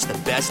 And watch the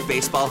best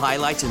baseball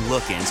highlights and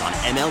look-ins on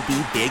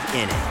MLB Big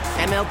Inning.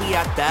 MLB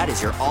At Bat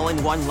is your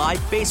all-in-one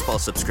live baseball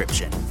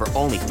subscription for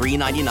only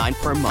 $3.99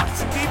 per month.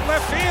 Deep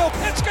left field,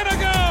 it's gonna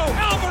go.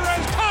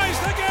 Alvarez ties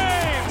the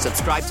game.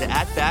 Subscribe to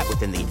At Bat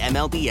within the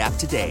MLB app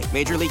today.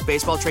 Major League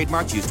Baseball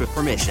trademarks used with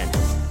permission.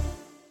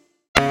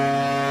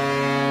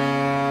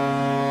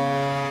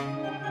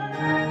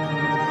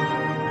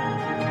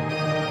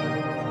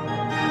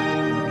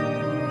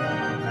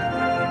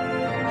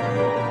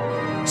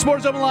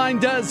 Sports Open Line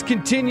does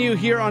continue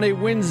here on a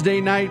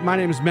Wednesday night. My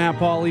name is Matt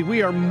Pauley.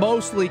 We are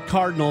mostly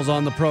Cardinals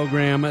on the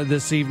program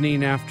this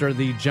evening after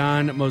the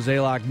John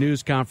Mozeliak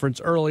news conference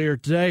earlier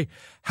today.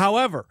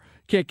 However,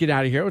 can't get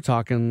out of here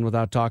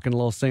without talking a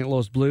little St.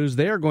 Louis Blues.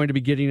 They are going to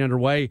be getting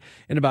underway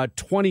in about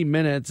 20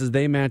 minutes as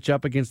they match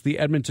up against the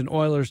Edmonton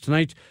Oilers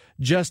tonight.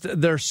 Just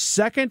their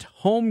second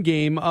home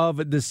game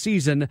of the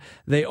season.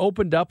 They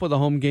opened up with a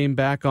home game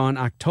back on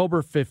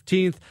October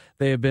 15th.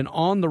 They have been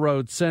on the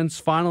road since,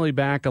 finally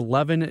back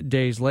 11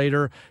 days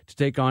later to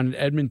take on an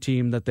Edmonton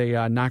team that they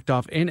knocked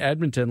off in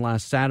Edmonton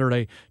last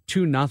Saturday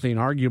 2-0,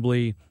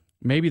 arguably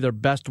maybe their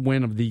best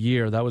win of the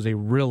year. That was a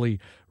really,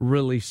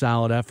 really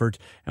solid effort,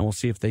 and we'll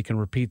see if they can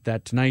repeat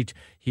that tonight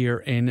here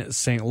in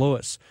St.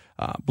 Louis.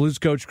 Blues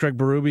coach Craig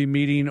Berube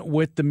meeting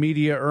with the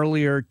media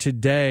earlier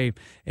today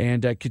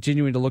and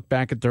continuing to look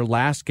back at their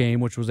last game,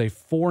 which was a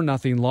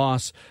 4-0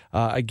 loss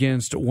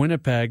against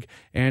Winnipeg.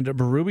 And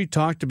Berube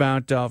talked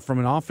about, from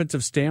an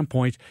offensive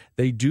standpoint,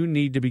 they do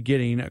need to be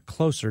getting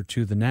closer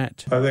to the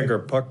net. I think our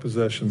puck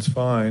possession's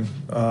fine.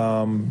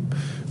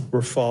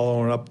 We're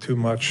following up too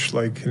much,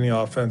 like in the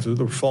offense.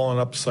 We're following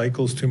up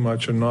cycles too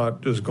much and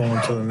not just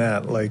going to the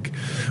net. Like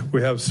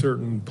we have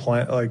certain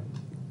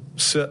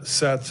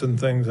sets and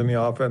things in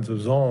the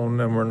offensive zone,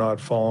 and we're not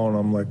following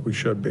them like we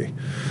should be.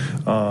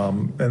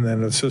 And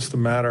then it's just a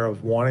matter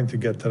of wanting to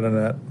get to the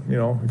net,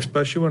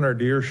 especially when our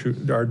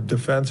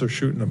defense are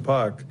shooting the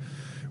puck.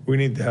 We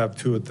need to have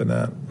two at the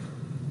net.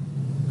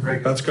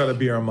 That's got to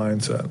be our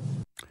mindset.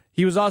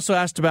 He was also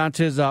asked about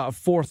his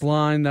fourth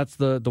line. That's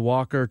the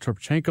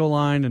Walker-Torpchenko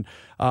line. And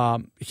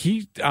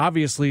he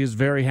obviously is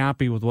very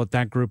happy with what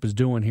that group is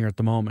doing here at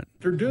the moment.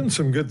 They're doing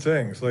some good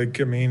things. I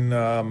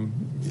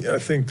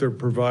think they're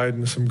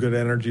providing some good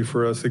energy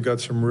for us. They got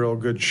some real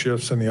good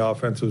shifts in the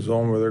offensive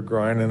zone where they're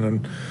grinding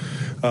and,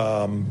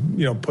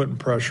 putting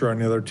pressure on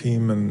the other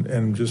team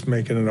and just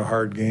making it a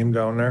hard game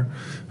down there.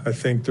 I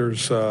think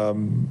there's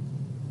some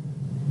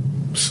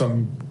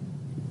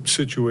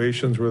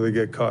situations where they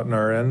get caught in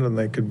our end and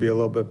they could be a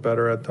little bit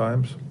better at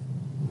times.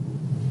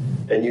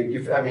 And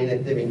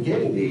they've been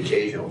getting the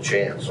occasional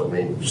chance. So,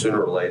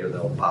 sooner or later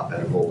they'll pop in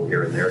a goal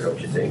here and there,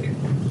 don't you think?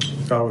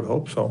 I would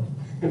hope so.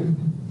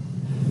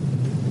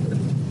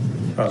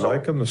 I'd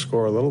like them to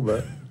score a little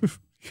bit.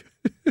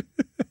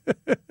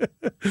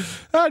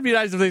 That'd be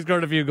nice if they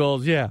scored a few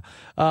goals, yeah.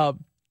 I've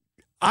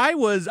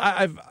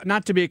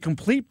not to be a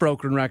complete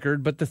broken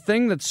record, but the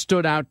thing that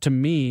stood out to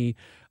me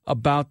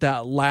about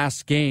that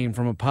last game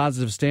from a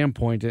positive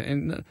standpoint,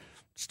 and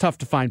it's tough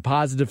to find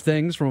positive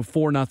things from a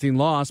 4-0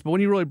 loss, but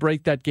when you really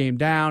break that game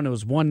down, it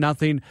was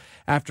 1-0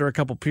 after a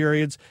couple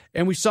periods,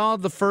 and we saw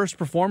the first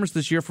performance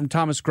this year from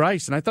Thomas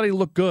Greiss, and I thought he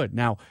looked good.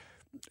 Now,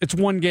 it's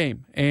one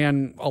game,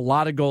 and a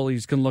lot of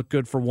goalies can look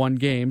good for one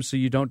game, so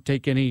you don't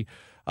take any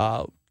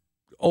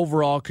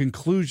overall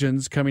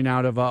conclusions coming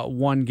out of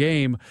one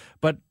game,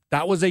 but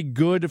that was a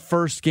good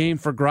first game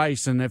for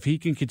Greiss, and if he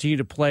can continue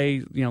to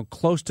play,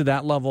 close to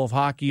that level of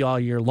hockey all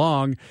year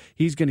long,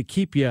 he's going to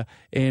keep you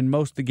in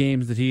most of the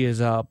games that he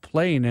is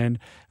playing in.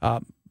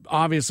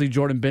 Obviously,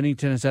 Jordan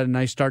Binnington has had a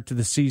nice start to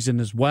the season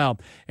as well,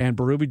 and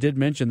Berube did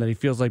mention that he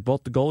feels like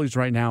both the goalies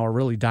right now are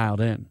really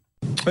dialed in.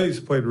 He's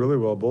played really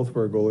well, both of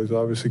our goalies.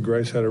 Obviously,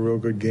 Greiss had a real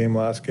good game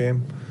last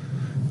game.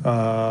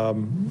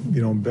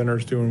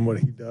 Benner's doing what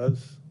he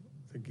does.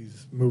 I think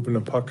he's moving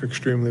the puck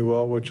extremely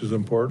well, which is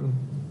important.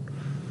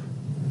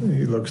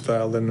 He looks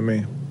dialed into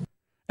me.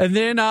 And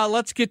then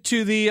let's get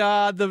to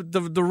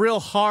the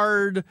real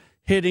hard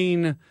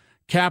hitting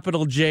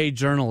capital J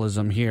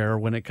journalism here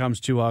when it comes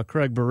to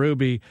Craig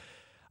Berube.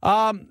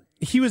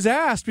 He was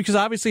asked, because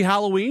obviously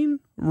Halloween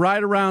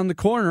right around the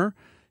corner,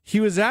 he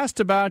was asked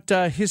about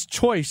his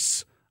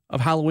choice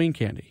of Halloween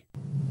candy.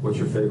 What's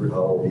your favorite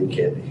Halloween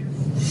candy?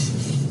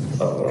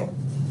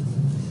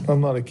 I'm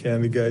not a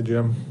candy guy,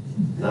 Jim.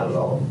 Not at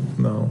all?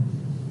 No.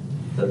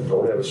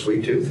 Don't have a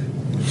sweet tooth?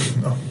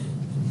 No.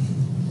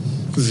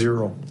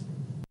 Zero.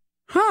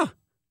 Huh.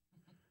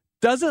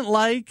 Doesn't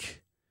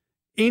like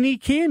any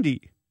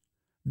candy.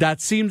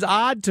 That seems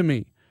odd to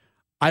me.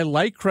 I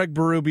like Craig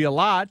Berube a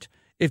lot.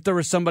 If there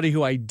was somebody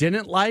who I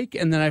didn't like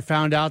and then I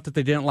found out that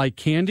they didn't like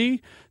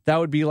candy, that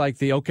would be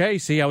like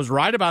I was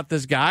right about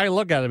this guy.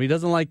 Look at him. He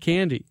doesn't like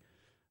candy.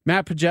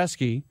 Matt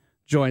Pajeski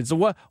joins.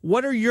 So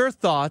what are your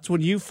thoughts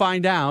when you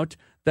find out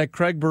that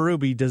Craig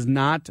Berube does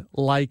not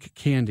like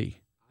candy?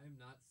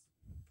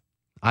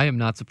 I am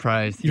not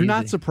surprised. You're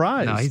not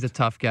surprised? No, he's a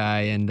tough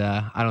guy, and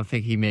I don't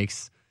think he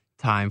makes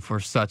time for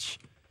such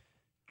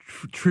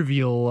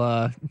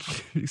trivial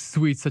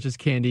sweets such as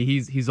candy.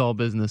 He's all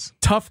business.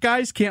 Tough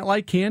guys can't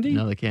like candy?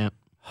 No, they can't.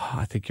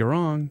 I think you're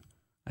wrong.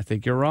 I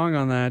think you're wrong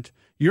on that.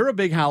 You're a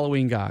big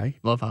Halloween guy.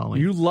 Love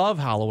Halloween. You love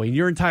Halloween.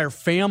 Your entire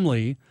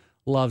family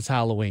loves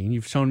Halloween.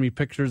 You've shown me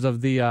pictures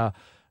of the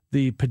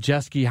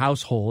Pajeski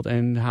household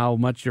and how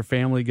much your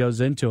family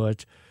goes into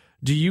it.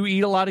 Do you eat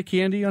a lot of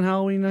candy on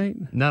Halloween night?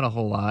 Not a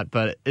whole lot,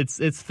 but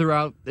it's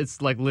throughout.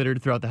 It's like littered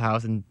throughout the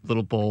house in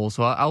little bowls.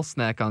 So I'll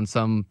snack on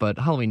some. But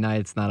Halloween night,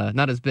 it's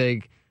not as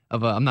big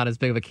of a. I'm not as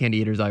big of a candy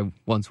eater as I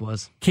once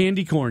was.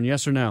 Candy corn,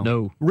 yes or no?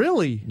 No.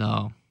 Really?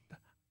 No.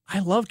 I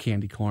love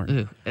candy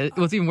corn.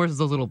 What's even worse is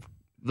those little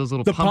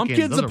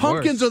pumpkins. The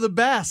pumpkins worse. are the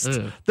best.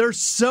 Ugh. They're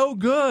so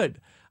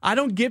good. I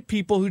don't get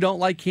people who don't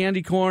like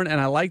candy corn, and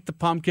I like the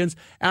pumpkins.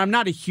 And I'm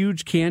not a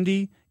huge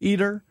candy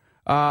eater.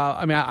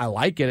 I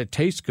like it. It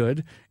tastes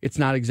good. It's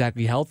not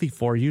exactly healthy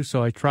for you,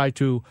 so I try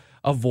to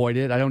avoid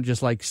it. I don't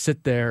just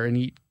sit there and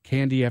eat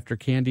candy after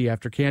candy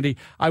after candy.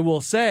 I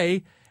will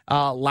say,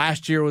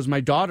 last year was my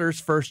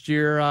daughter's first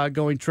year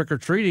going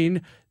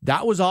trick-or-treating.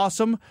 That was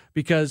awesome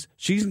because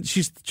she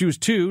was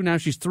 2, now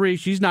she's 3.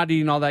 She's not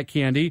eating all that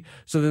candy.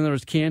 So then there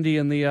was candy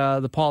in the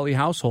Pauly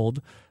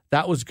household.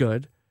 That was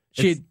good.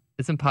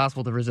 it's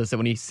impossible to resist it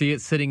when you see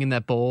it sitting in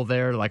that bowl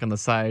there, like on the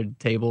side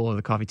table or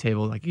the coffee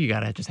table. Like, you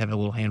gotta just have a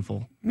little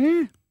handful.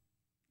 Yeah.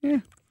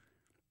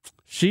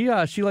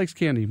 She likes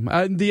candy.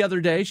 The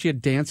other day, she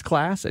had dance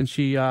class, and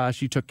she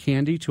took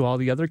candy to all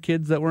the other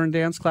kids that were in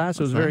dance class.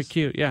 It was very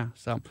cute. Yeah.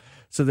 So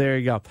there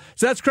you go.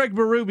 So that's Craig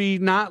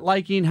Berube not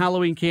liking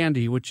Halloween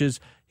candy, which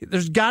is,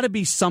 there's got to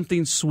be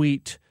something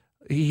sweet.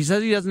 He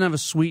says he doesn't have a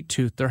sweet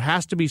tooth. There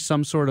has to be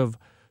some sort of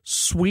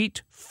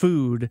sweet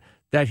food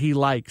that he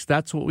likes.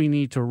 That's what we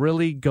need to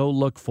really go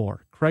look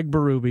for. Craig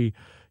Berube,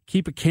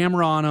 keep a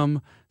camera on him,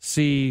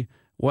 see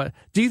what.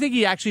 Do you think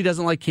he actually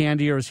doesn't like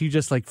candy, or is he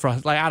just like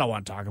I don't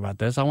want to talk about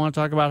this. I want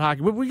to talk about hockey.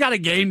 We got a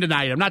game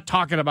tonight. I'm not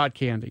talking about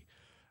candy.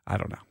 I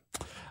don't know.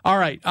 All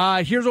right,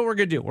 here's what we're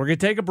going to do. We're going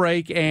to take a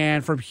break,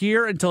 and from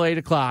here until 8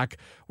 o'clock,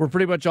 we're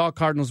pretty much all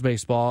Cardinals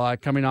baseball,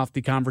 coming off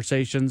the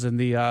conversations and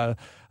the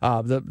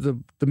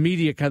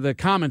media, the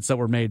comments that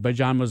were made by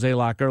John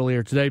Mozeliak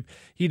earlier today.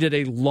 He did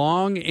a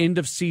long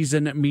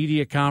end-of-season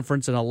media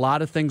conference, and a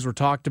lot of things were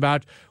talked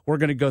about. We're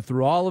going to go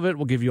through all of it.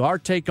 We'll give you our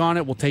take on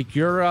it. We'll take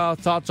your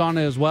thoughts on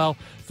it as well.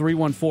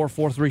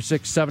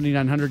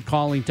 314-436-7900,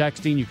 calling,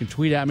 texting. You can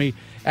tweet at me,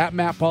 at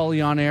Matt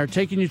Pauley on air.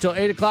 Taking you till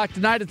 8 o'clock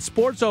tonight at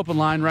Sports Open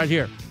Line right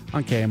here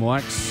on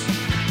KMOX.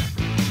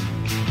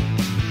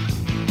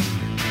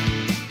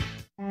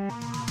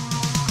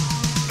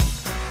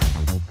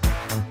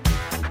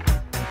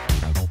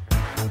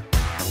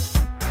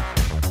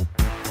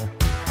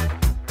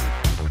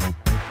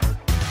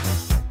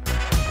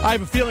 I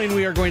have a feeling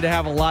we are going to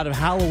have a lot of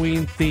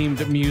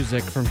Halloween-themed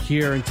music from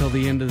here until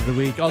the end of the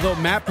week. Although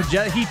Matt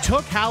Paget, he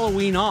took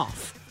Halloween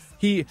off.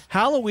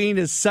 Halloween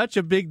is such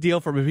a big deal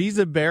for him. He's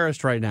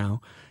embarrassed right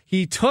now.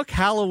 He took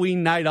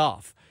Halloween night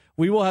off.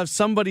 We will have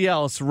somebody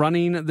else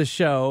running the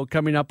show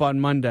coming up on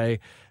Monday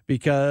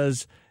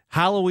because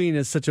Halloween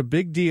is such a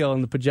big deal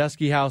in the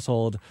Pajeski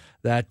household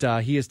that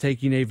he is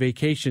taking a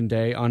vacation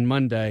day on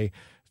Monday.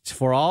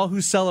 For all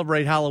who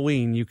celebrate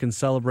Halloween, you can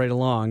celebrate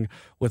along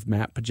with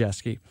Matt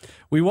Pajeski.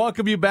 We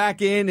welcome you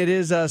back in. It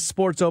is a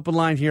Sports Open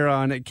Line here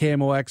on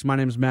KMOX. My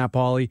name is Matt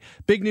Pauley.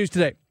 Big news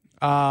today.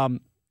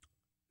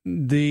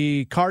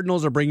 The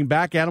Cardinals are bringing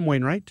back Adam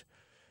Wainwright.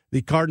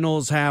 The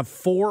Cardinals have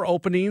 4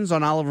 openings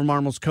on Oliver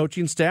Marmol's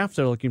coaching staff.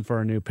 They're looking for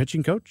a new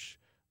pitching coach.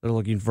 They're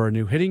looking for a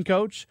new hitting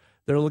coach.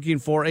 They're looking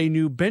for a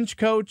new bench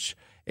coach.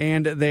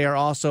 And they are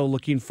also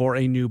looking for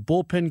a new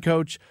bullpen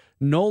coach.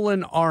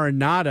 Nolan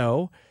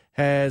Arenado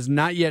has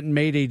not yet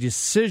made a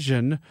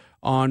decision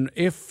on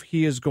if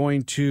he is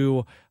going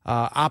to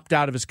opt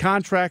out of his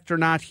contract or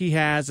not. He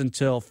has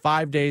until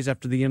 5 days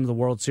after the end of the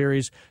World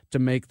Series to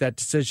make that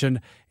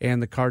decision,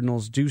 and the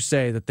Cardinals do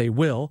say that they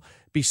will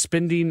be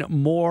spending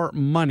more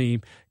money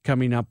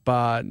coming up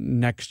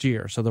next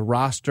year. So the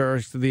roster,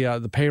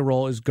 the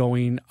payroll is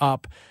going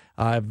up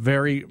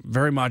very,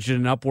 very much in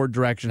an upward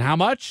direction. How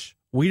much?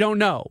 We don't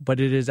know, but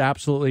it is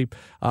absolutely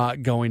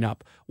going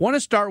up. Want to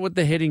start with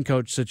the hitting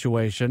coach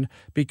situation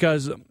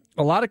because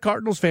a lot of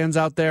Cardinals fans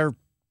out there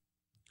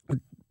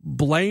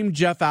blame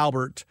Jeff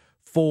Albert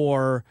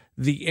for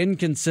the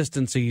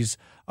inconsistencies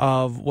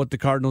of what the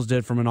Cardinals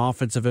did from an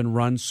offensive and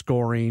run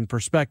scoring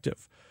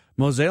perspective.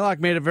 Mozeliak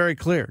made it very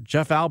clear.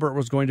 Jeff Albert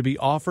was going to be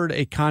offered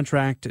a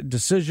contract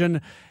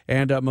decision,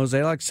 and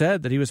Mozeliak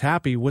said that he was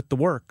happy with the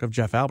work of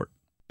Jeff Albert.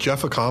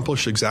 Jeff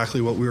accomplished exactly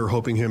what we were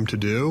hoping him to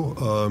do.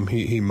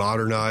 He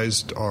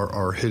modernized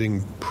our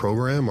hitting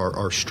program,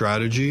 our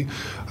strategy.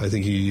 I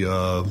think he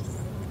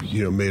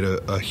made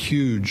a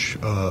huge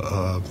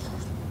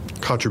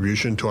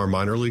contribution to our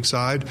minor league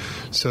side.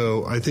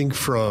 So I think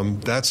from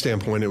that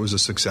standpoint, it was a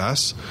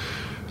success.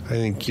 I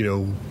think,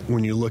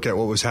 when you look at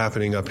what was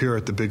happening up here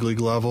at the big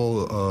league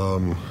level,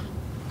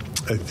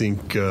 I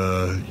think,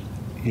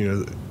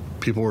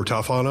 people were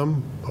tough on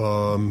him.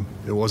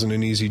 It wasn't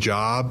an easy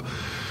job.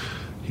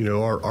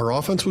 Our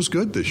offense was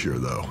good this year,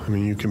 though. I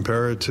mean, you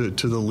compare it to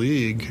the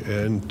league,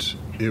 and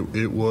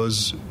it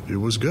was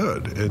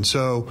good. And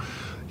so,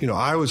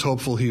 I was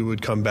hopeful he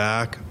would come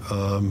back,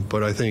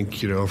 but I think,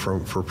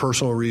 for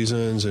personal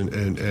reasons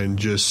and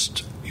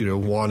just,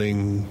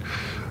 wanting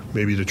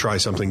maybe to try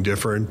something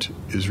different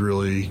is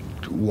really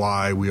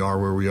why we are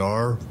where we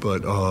are.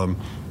 But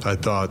I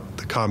thought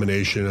the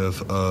combination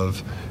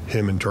of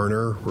him and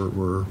Turner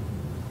were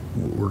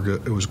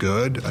good. It was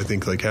good. I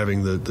think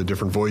having the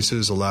different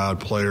voices allowed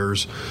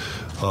players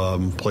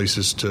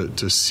places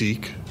to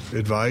seek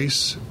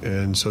advice,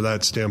 and so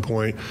that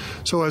standpoint.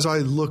 So as I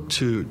look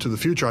to the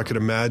future, I could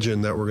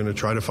imagine that we're going to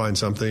try to find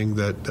something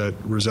that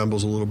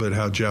resembles a little bit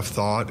how Jeff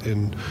thought,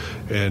 and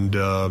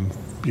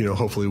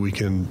hopefully we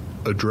can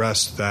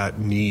address that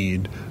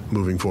need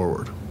moving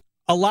forward.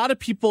 A lot of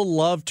people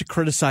love to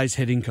criticize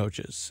hitting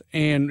coaches.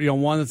 And,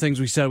 one of the things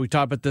we talked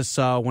about this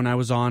when I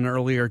was on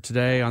earlier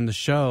today on the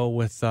show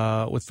with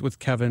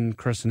Kevin,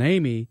 Chris, and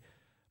Amy.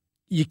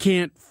 You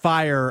can't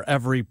fire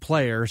every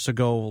player, so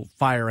go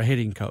fire a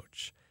hitting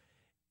coach.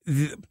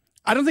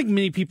 I don't think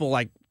many people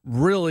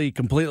really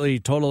completely,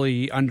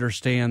 totally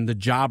understand the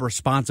job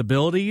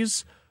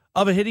responsibilities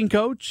of a hitting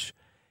coach.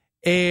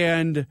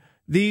 And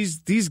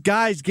these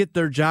guys get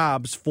their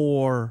jobs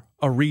for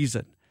a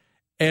reason.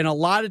 And a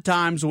lot of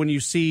times when you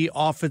see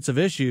offensive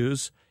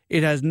issues,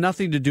 it has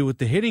nothing to do with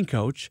the hitting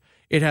coach.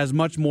 It has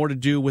much more to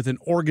do with an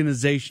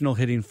organizational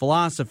hitting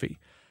philosophy.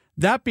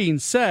 That being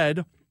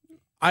said,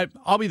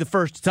 I'll be the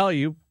first to tell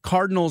you,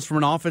 Cardinals from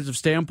an offensive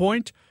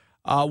standpoint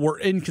were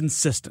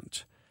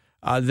inconsistent.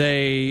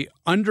 They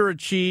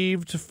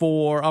underachieved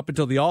for up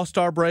until the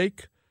All-Star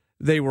break.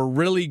 They were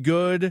really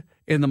good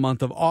in the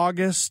month of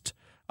August.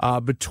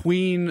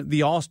 Between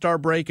the All-Star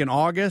break in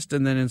August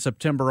and then in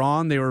September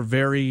on, they were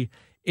very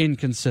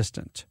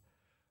inconsistent.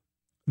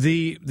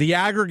 The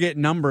aggregate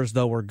numbers,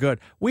 though, were good.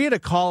 We had a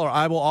caller.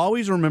 I will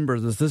always remember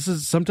this. This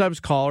is sometimes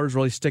callers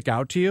really stick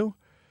out to you.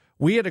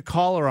 We had a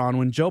caller on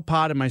when Joe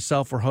Pott and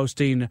myself were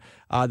hosting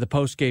the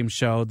post-game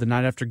show the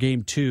night after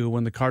Game 2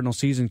 when the Cardinal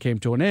season came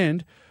to an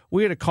end.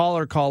 We had a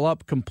caller call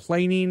up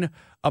complaining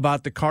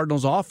about the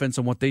Cardinals offense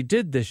and what they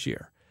did this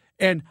year.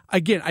 And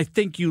again, I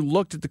think you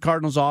looked at the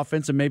Cardinals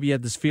offense and maybe you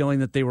had this feeling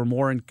that they were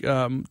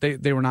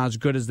they were not as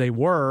good as they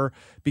were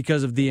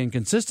because of the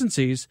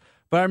inconsistencies.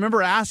 But I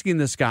remember asking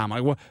this guy, I'm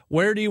like,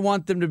 where do you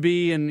want them to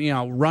be in,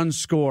 runs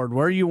scored?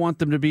 Where do you want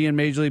them to be in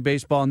Major League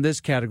Baseball in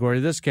this category,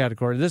 this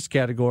category, this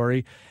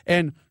category?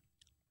 And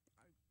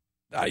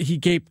he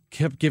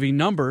kept giving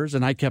numbers,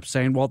 and I kept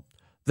saying, well,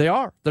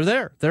 they're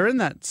there. They're in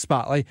that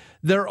spot. Like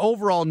their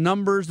overall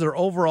numbers, their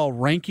overall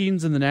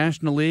rankings in the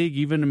National League,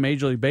 even in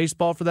Major League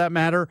Baseball for that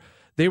matter,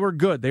 they were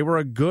good. They were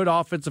a good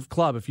offensive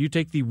club. If you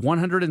take the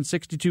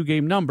 162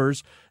 game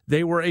numbers,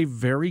 they were a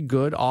very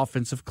good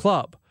offensive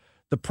club.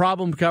 The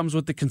problem comes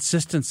with the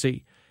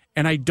consistency,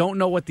 and I don't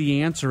know what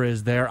the answer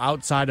is there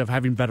outside of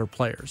having better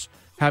players,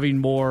 having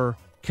more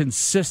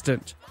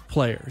consistent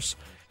players.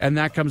 And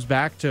that comes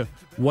back to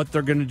what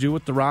they're going to do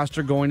with the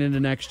roster going into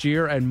next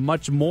year, and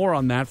much more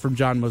on that from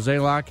John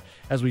Mozeliak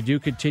as we do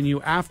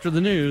continue after the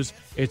news.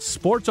 It's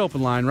Sports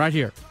Open Line right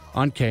here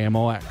on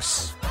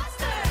KMOX.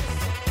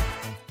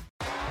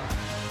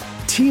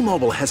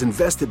 T-Mobile has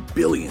invested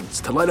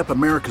billions to light up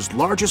America's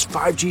largest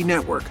 5G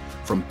network,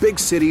 from big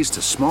cities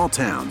to small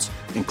towns,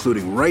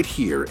 including right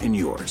here in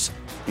yours.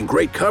 And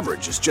great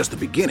coverage is just the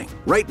beginning.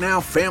 Right now,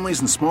 families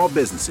and small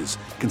businesses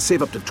can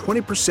save up to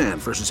 20%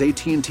 versus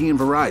AT&T and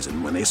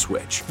Verizon when they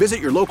switch.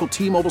 Visit your local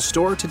T-Mobile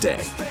store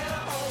today.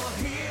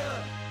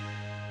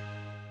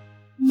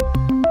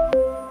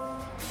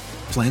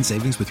 Plan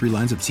savings with 3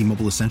 lines of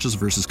T-Mobile Essentials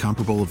versus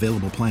comparable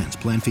available plans.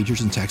 Plan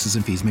features and taxes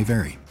and fees may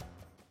vary.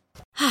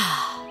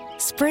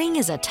 Spring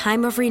is a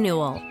time of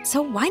renewal, so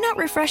why not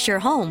refresh your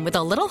home with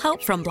a little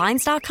help from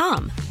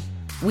Blinds.com?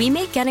 We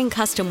make getting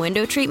custom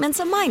window treatments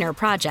a minor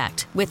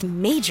project with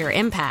major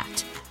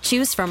impact.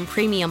 Choose from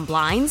premium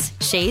blinds,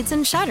 shades,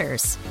 and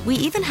shutters. We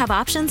even have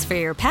options for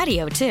your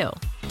patio, too.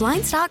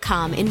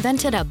 Blinds.com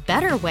invented a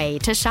better way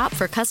to shop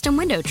for custom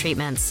window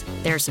treatments.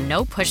 There's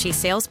no pushy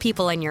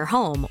salespeople in your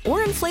home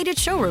or inflated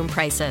showroom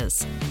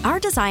prices. Our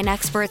design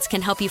experts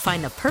can help you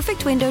find the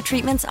perfect window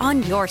treatments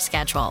on your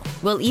schedule.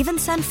 We'll even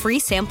send free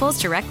samples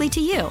directly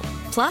to you.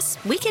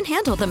 Plus, we can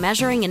handle the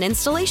measuring and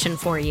installation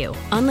for you.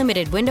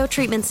 Unlimited window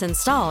treatments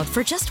installed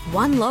for just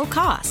one low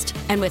cost.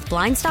 And with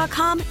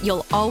Blinds.com,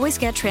 you'll always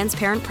get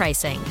transparent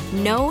pricing.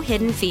 No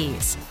hidden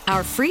fees.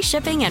 Our free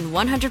shipping and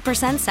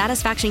 100%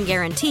 satisfaction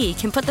guarantee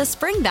can put the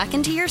spring back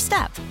into your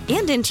step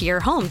and into your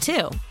home,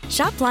 too.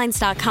 Shop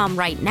Blinds.com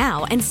right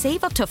now and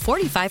save up to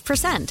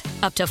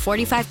 45%. Up to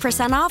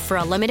 45% off for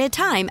a limited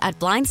time at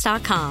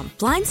Blinds.com.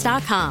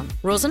 Blinds.com.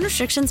 Rules and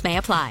restrictions may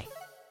apply.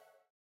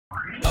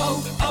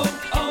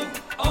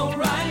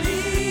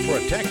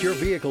 Protect your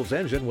vehicle's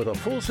engine with a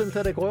full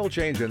synthetic oil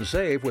change and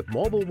save with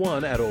Mobil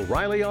 1 at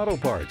O'Reilly Auto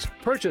Parts.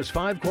 Purchase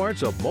 5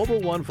 quarts of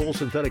Mobil 1 full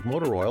synthetic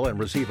motor oil and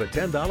receive a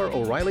 $10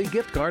 O'Reilly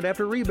gift card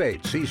after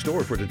rebate. See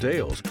store for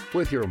details.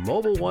 With your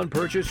Mobil 1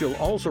 purchase, you'll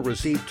also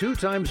receive 2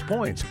 times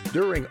points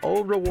during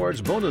O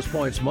Rewards Bonus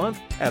Points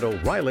Month at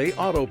O'Reilly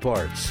Auto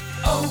Parts.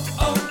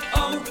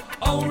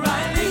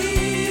 O'Reilly.